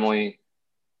family.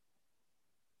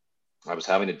 I was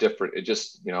having it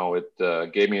just, you know,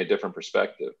 it gave me a different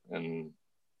perspective. And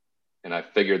I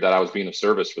figured that I was being of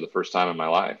service for the first time in my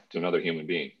life to another human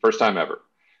being. First time ever.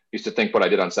 Used to think what I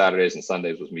did on Saturdays and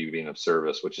Sundays was me being of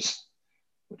service, which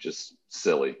is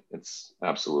silly. It's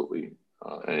absolutely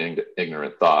an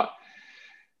ignorant thought.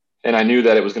 And I knew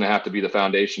that it was going to have to be the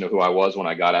foundation of who I was when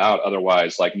I got out.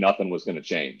 Otherwise, like, nothing was going to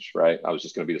change, right? I was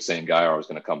just going to be the same guy, or I was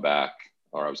going to come back,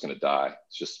 or I was going to die.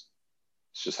 It's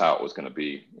just how it was going to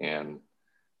be. And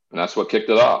that's what kicked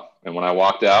it off. And when I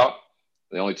walked out,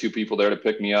 the only two people there to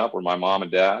pick me up were my mom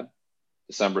and dad.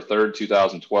 December 3rd,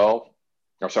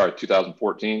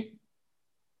 2014.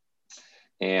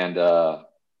 And I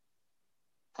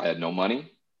had no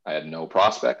money. I had no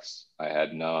prospects. I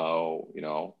had no, you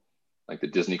know, like the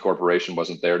Disney Corporation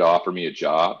wasn't there to offer me a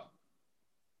job.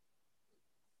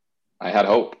 I had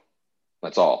hope.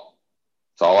 That's all.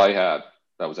 That's all I had.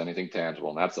 That was anything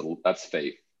tangible. And that's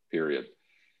faith, period.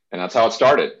 And that's how it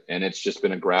started. And it's just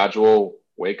been a gradual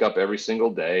wake up every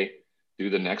single day, do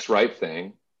the next right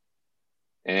thing,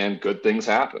 and good things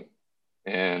happen.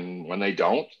 And when they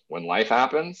don't, when life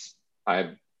happens,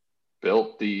 I've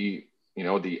built the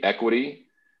equity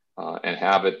and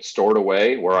have it stored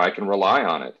away where I can rely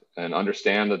on it and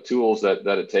understand the tools that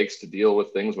it takes to deal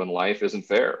with things when life isn't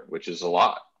fair, which is a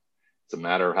lot. It's a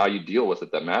matter of how you deal with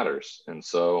it that matters. And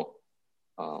so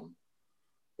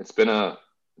it's been a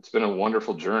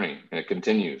wonderful journey, and it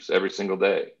continues every single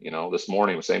day. You know, this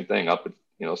morning, the same thing, up at,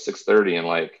 6:30, and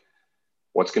like,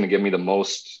 what's going to give me the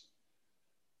most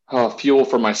fuel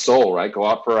for my soul, right? Go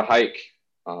out for a hike,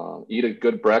 eat a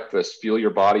good breakfast, feel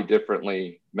your body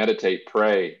differently, meditate,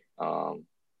 pray,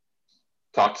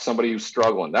 talk to somebody who's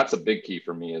struggling. That's a big key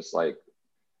for me, is like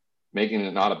making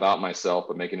it not about myself,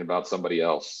 but making it about somebody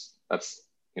else. That's,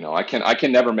 I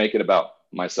can never make it about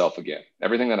myself again.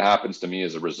 Everything that happens to me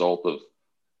is a result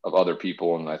of other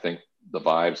people. And I think the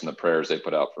vibes and the prayers they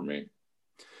put out for me.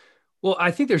 Well,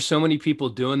 I think there's so many people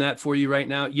doing that for you right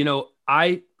now.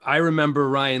 I remember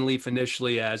Ryan Leaf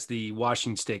initially as the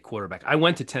Washington State quarterback. I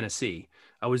went to Tennessee.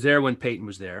 I was there when Peyton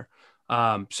was there.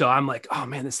 So I'm like, oh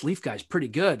man, this Leaf guy's pretty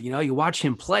good. You watch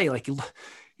him play, like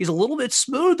he's a little bit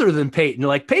smoother than Peyton.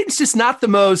 Like, Peyton's just not the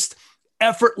most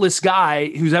effortless guy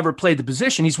who's ever played the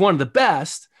position. He's one of the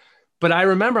best. But I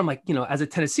remember, I'm like, as a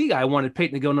Tennessee guy, I wanted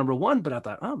Peyton to go number one, but I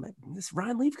thought, oh man, this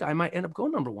Ryan Leaf guy might end up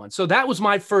going number one. So that was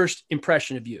my first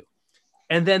impression of you.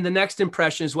 And then the next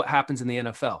impression is what happens in the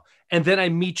NFL. And then I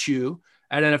meet you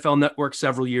at NFL Network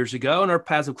several years ago, and our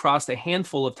paths have crossed a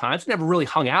handful of times. Never really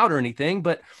hung out or anything,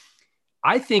 but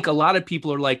I think a lot of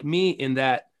people are like me in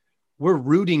that we're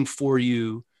rooting for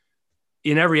you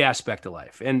in every aspect of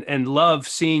life and love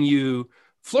seeing you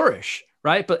flourish.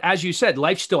 Right. But as you said,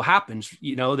 life still happens.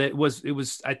 It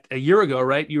was a year ago,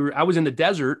 right? I was in the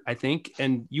desert, I think,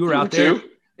 and you were out there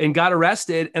and got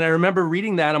arrested. And I remember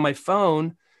reading that on my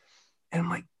phone, and I'm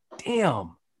like,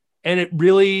 damn. And it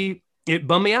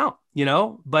bummed me out,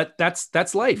 but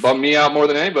that's life. Bummed me out more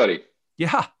than anybody.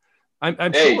 Yeah.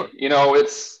 I'm sure.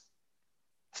 It's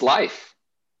life.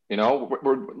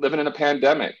 We're living in a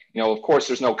pandemic. Of course,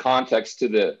 there's no context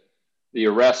to the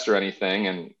arrest or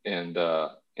anything.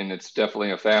 And it's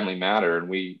definitely a family matter. And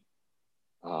we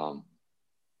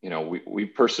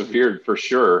persevered for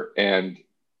sure. And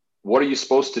what are you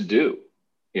supposed to do?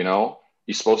 You're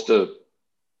supposed to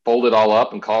fold it all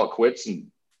up and call it quits.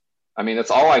 And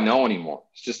that's all I know anymore.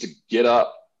 It's just to get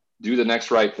up, do the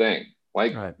next right thing.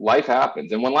 Right. Life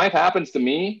happens. And when life happens to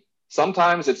me,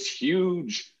 sometimes it's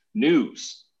huge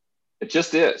news. It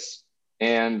just is.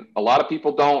 And a lot of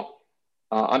people don't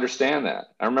understand that.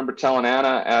 I remember telling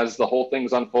Anna as the whole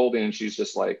thing's unfolding, and she's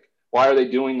just like, why are they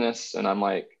doing this? And I'm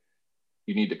like,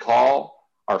 you need to call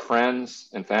our friends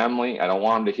and family. I don't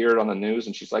want them to hear it on the news.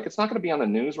 And she's like, it's not going to be on the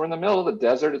news. We're in the middle of the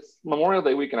desert. It's Memorial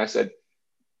Day week. And I said,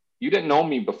 you didn't know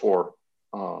me before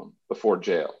before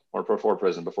jail or before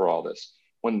prison, before all this.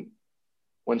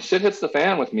 When shit hits the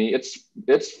fan with me, it's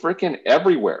freaking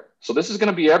everywhere. So this is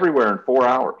going to be everywhere in 4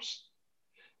 hours.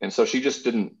 And so she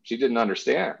didn't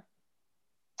understand.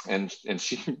 And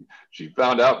she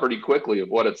found out pretty quickly of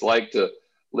what it's like to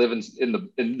live in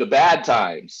the bad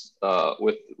times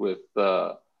with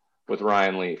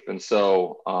Ryan Leaf. And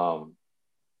so,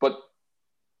 but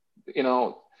you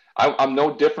know, I'm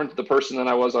no different the person than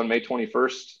I was on May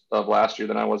 21st of last year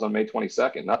than I was on May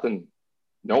 22nd. Nothing,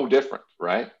 no different,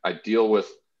 right? I deal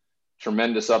with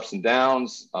tremendous ups and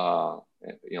downs. You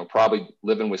know, probably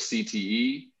living with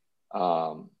CTE.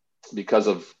 Because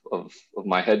of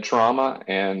my head trauma,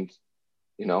 and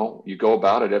you know, you go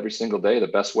about it every single day the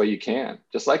best way you can,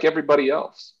 just like everybody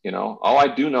else. You know, all I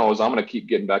do know is I'm going to keep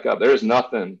getting back up. There's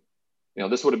nothing, you know,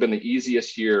 this would have been the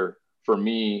easiest year for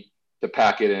me to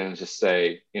pack it in and just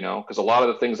say, you know, because a lot of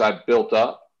the things I've built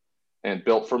up and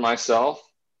built for myself,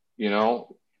 you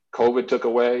know, COVID took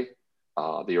away,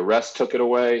 the arrest took it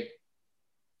away,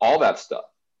 all that stuff,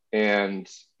 and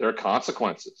there are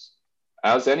consequences,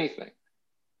 as anything.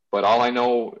 But all I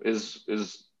know is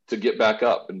to get back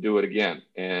up and do it again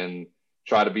and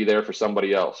try to be there for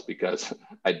somebody else, because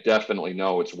I definitely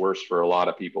know it's worse for a lot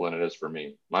of people than it is for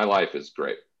me. My life is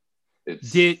great.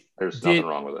 There's nothing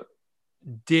wrong with it.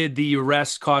 Did the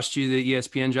arrest cost you the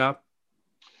ESPN job?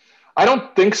 I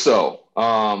don't think so.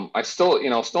 I still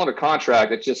under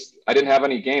contract. It's just, I didn't have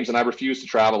any games and I refused to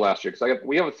travel last year because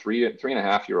we have a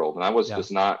 3.5-year-old, and I was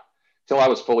just not, till I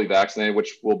was fully vaccinated,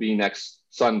 which will be next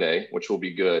Sunday, which will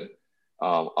be good.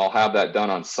 I'll have that done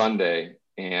on Sunday,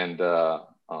 and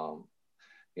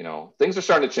you know, things are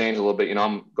starting to change a little bit. You know,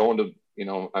 I'm going to, you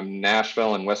know, I'm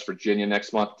Nashville and West Virginia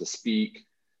next month to speak.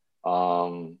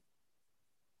 You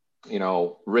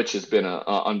know, Rich has been an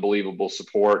unbelievable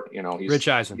support. You know, Rich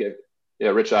Eisen.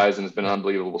 Rich Eisen has been an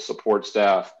unbelievable support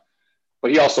staff,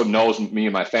 but he also knows me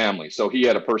and my family. So he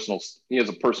had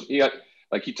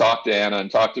like he talked to Anna and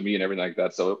talked to me and everything like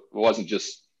that. So it wasn't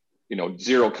just, you know,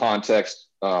 zero context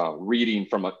reading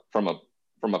from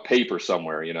a paper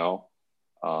somewhere, you know.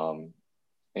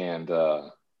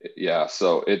 Yeah,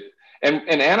 so and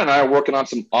Anna and I are working on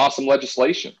some awesome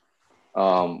legislation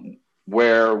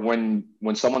where when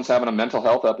someone's having a mental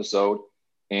health episode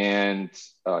and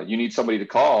you need somebody to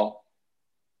call,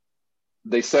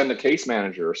 they send a case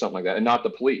manager or something like that, and not the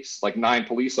police, like 9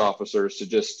 police officers to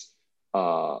just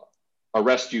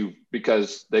arrest you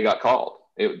because they got called.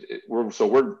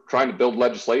 We're trying to build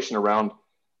legislation around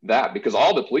that, because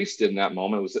all the police did in that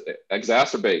moment was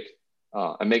exacerbate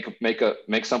and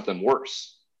make something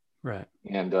worse. Right.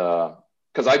 And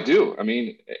because I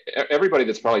mean, everybody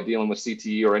that's probably dealing with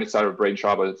CTE or any side of brain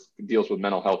trauma deals with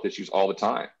mental health issues all the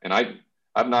time. And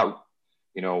I've not,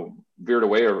 you know, veered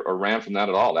away or ran from that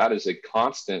at all. That is a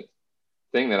constant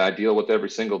thing that I deal with every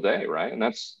single day. Right. And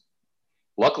that's,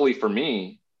 luckily for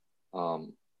me,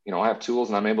 you know, I have tools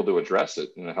and I'm able to address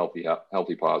it in a healthy,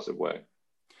 positive way.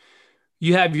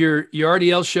 You have your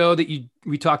RDL show that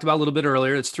we talked about a little bit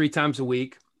earlier. It's 3 times a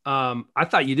week. I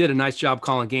thought you did a nice job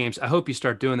calling games. I hope you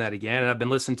start doing that again. And I've been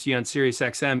listening to you on Sirius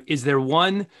XM. Is there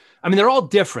one? I mean, they're all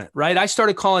different, right? I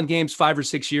started calling games 5 or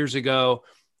 6 years ago,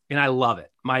 and I love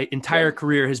it. My entire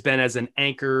career has been as an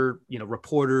anchor, you know,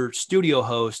 reporter, studio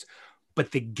host, but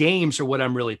the games are what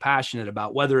I'm really passionate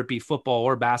about, whether it be football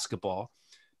or basketball.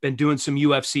 Been doing some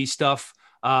UFC stuff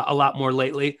a lot more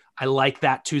lately. I like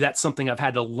that too. That's something I've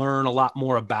had to learn a lot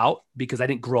more about because I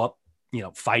didn't grow up, you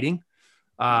know, fighting.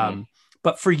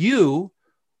 But for you,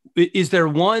 is there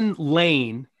one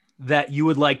lane that you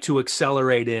would like to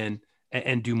accelerate in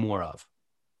and do more of?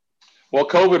 Well,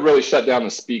 COVID really shut down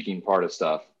the speaking part of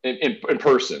stuff in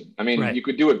person. I mean, You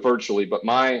could do it virtually, but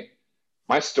my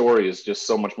story is just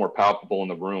so much more palpable in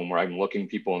the room, where I'm looking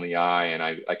people in the eye and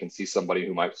I can see somebody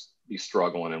who might be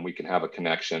struggling, and we can have a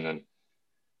connection, and,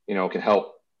 you know, can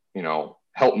help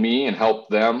me and help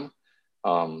them.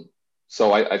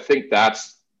 So I think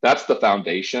that's the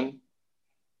foundation.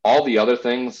 All the other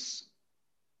things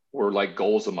were like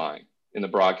goals of mine in the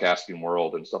broadcasting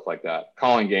world and stuff like that.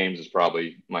 Calling games is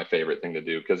probably my favorite thing to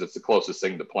do because it's the closest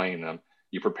thing to playing them.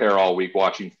 You prepare all week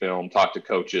watching film, talk to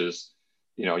coaches,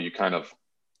 you know, you kind of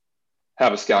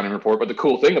have a scouting report. But the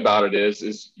cool thing about it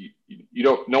is you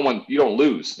don't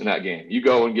lose in that game. You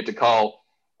go and get to call,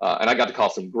 and I got to call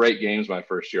some great games my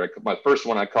first year. My first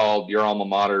one I called your alma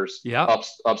mater's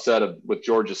upset with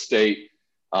Georgia State.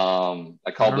 I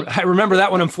remember that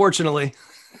one, unfortunately.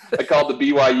 I called the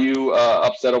BYU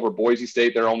upset over Boise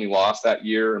State. Their only loss that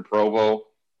year in Provo.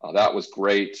 That was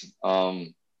great.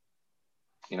 You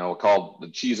know, I called the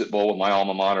Cheez-It Bowl with my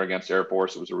alma mater against Air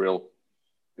Force. It was a real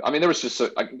I mean, there was just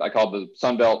I called the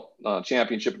Sun Belt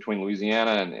Championship between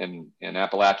Louisiana and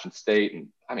Appalachian State, and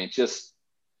I mean, just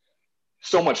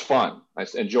so much fun. I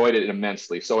enjoyed it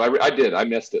immensely. So I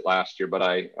missed it last year, but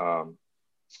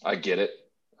I get it,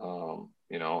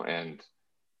 you know, and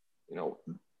you know,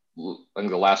 I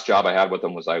think the last job I had with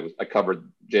them was I covered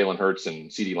Jalen Hurts and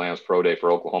CeeDee Lamb's pro day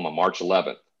for Oklahoma March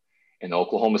 11th, and the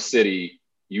Oklahoma City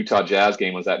Utah Jazz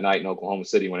game was that night in Oklahoma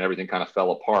City when everything kind of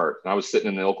fell apart. And I was sitting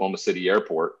in the Oklahoma City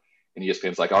airport, and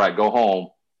ESPN's like, all right, go home.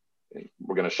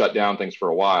 We're going to shut down things for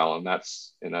a while. And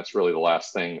that's really the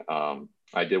last thing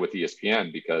I did with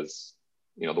ESPN because,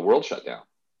 you know, the world shut down.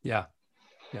 Yeah.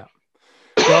 Yeah.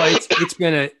 Well,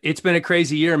 it's been a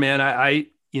crazy year, man. I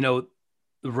you know,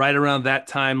 right around that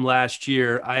time last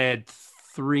year, I had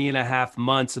 3.5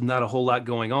 months of not a whole lot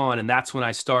going on. And that's when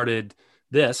I started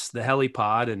the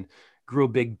HeliPod, and grew a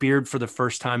big beard for the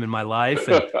first time in my life.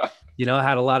 And, you know, I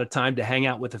had a lot of time to hang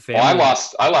out with the family. Well,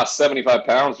 I lost 75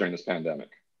 pounds during this pandemic.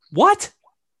 What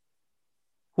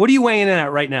are you weighing in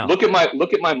at right now? Look at my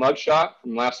mugshot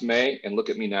from last May and look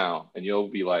at me now. And you'll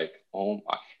be like, oh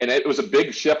my. And it was a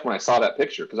big shift when I saw that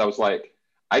picture. Cause I was like,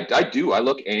 I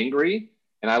look angry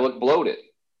and I look bloated.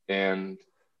 And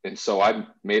so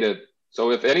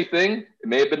so if anything, it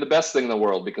may have been the best thing in the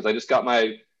world because I just got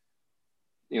my,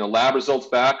 you know, lab results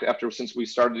back since we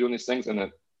started doing these things,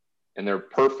 and they're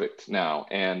perfect now.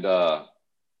 And,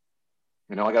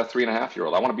 you know, I got a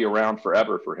 3.5-year-old. I want to be around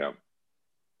forever for him.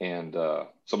 And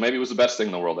so maybe it was the best thing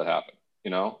in the world that happened,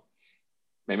 you know,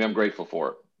 maybe I'm grateful for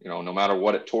it. You know, no matter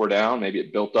what it tore down, maybe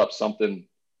it built up something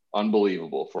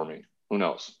unbelievable for me. Who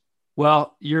knows?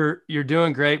 Well, you're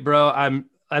doing great, bro.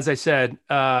 As I said,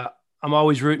 I'm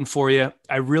always rooting for you.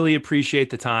 I really appreciate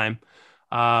the time.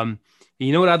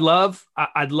 You know what I'd love?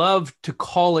 I'd love to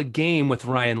call a game with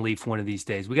Ryan Leaf one of these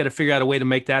days. We got to figure out a way to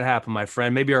make that happen, my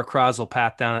friend. Maybe our cross will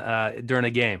pat down during a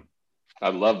game.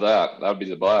 I'd love that. That would be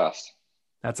the blast.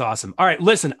 That's awesome. All right,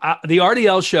 listen, the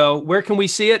RDL show, where can we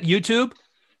see it? YouTube?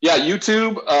 Yeah,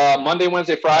 YouTube, Monday,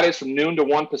 Wednesday, Fridays from noon to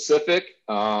 1 Pacific.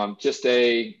 Just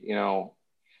you know,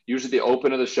 usually the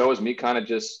open of the show is me kind of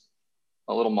just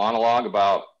a little monologue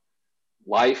about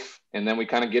life, and then we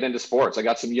kind of get into sports. I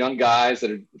got some young guys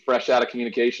that are fresh out of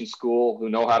communication school who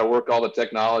know how to work all the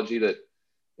technology that,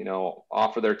 you know,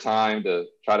 offer their time to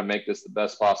try to make this the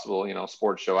best possible, you know,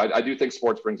 sports show. I do think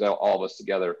sports brings out all of us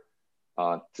together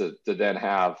to then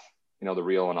have, you know, the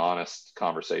real and honest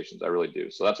conversations. I really do.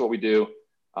 So that's what we do.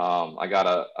 I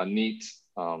got a neat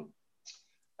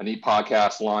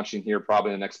podcast launching here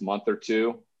probably in the next month or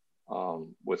two.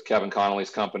 With Kevin Connolly's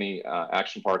company,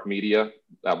 Action Park Media.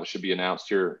 That one should be announced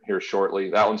here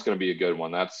shortly. That one's going to be a good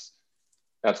one. That's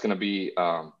going to be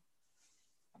a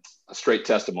straight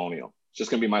testimonial. It's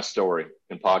just going to be my story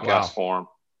in podcast form.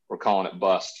 We're calling it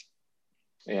Bust,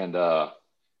 and I'm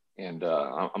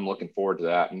looking forward to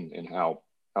that and how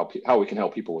we can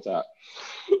help people with that.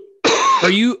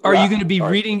 Are you going to be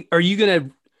reading? Are you going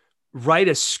to write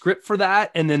a script for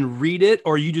that and then read it,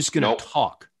 or are you just going to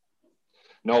talk?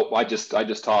 No, I just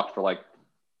talked for like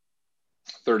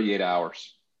 38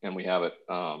 hours and we have it.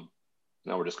 Now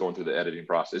we're just going through the editing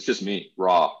process. It's just me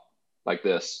raw like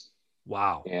this.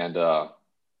 Wow. And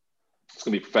it's going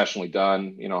to be professionally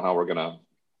done. You know how we're going to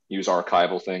use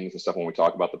archival things and stuff when we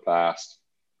talk about the past.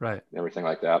 Right. And everything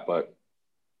like that. But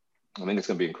I think it's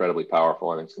going to be incredibly powerful.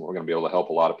 I think we're going to be able to help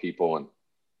a lot of people. And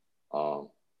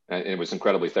it was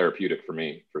incredibly therapeutic for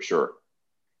me, for sure.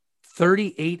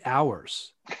 38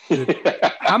 hours.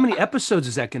 How many episodes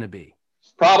is that going to be?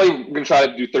 Probably we're going to try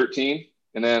to do 13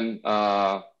 and then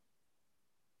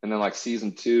like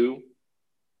season 2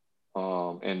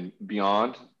 and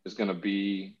beyond is going to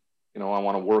be, you know, I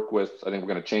want to work with, I think we're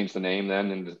going to change the name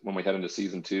then. And when we head into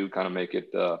season 2, kind of make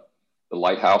it the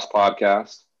Lighthouse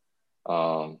podcast.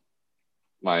 My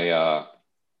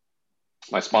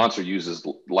sponsor uses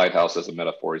lighthouse as a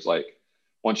metaphor. He's like,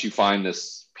 once you find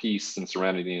this peace and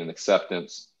serenity and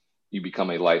acceptance, you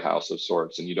become a lighthouse of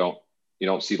sorts. And you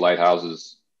don't see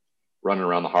lighthouses running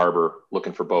around the harbor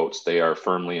looking for boats. They are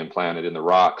firmly implanted in the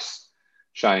rocks,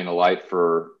 shining a light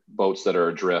for boats that are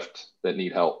adrift that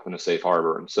need help in a safe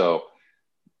harbor. And so,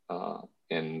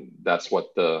 and that's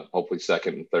what the hopefully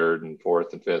second and third and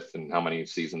fourth and fifth and how many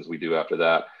seasons we do after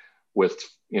that with,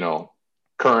 you know,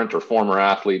 current or former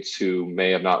athletes who may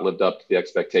have not lived up to the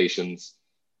expectations.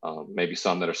 Maybe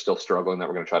some that are still struggling that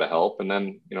we're going to try to help. And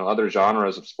then, you know, other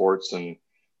genres of sports and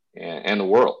the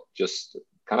world, just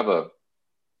kind of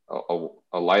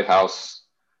a lighthouse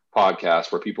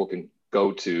podcast where people can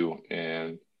go to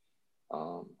and,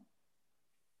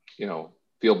 you know,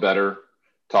 feel better,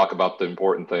 talk about the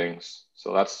important things.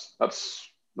 So that's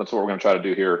what we're going to try to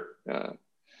do here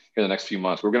in the next few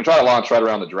months. We're going to try to launch right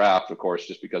around the draft, of course,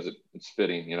 just because it's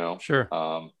fitting, Sure.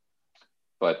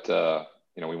 But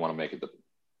we want to make it, the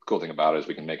cool thing about it is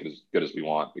we can make it as good as we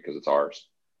want because it's ours.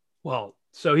 Well,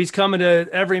 so he's coming to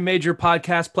every major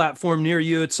podcast platform near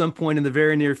you at some point in the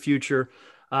very near future.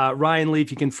 Ryan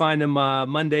Leaf, you can find him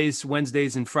Mondays,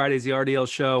 Wednesdays, and Fridays, the RDL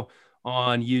show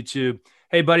on YouTube.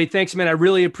 Hey, buddy, thanks, man. I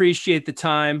really appreciate the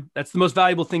time. That's the most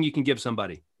valuable thing you can give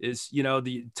somebody is,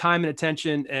 the time and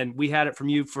attention. And we had it from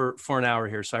you for an hour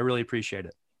here. So I really appreciate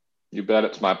it. You bet.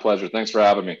 It's my pleasure. Thanks for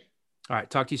having me. All right.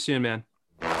 Talk to you soon, man.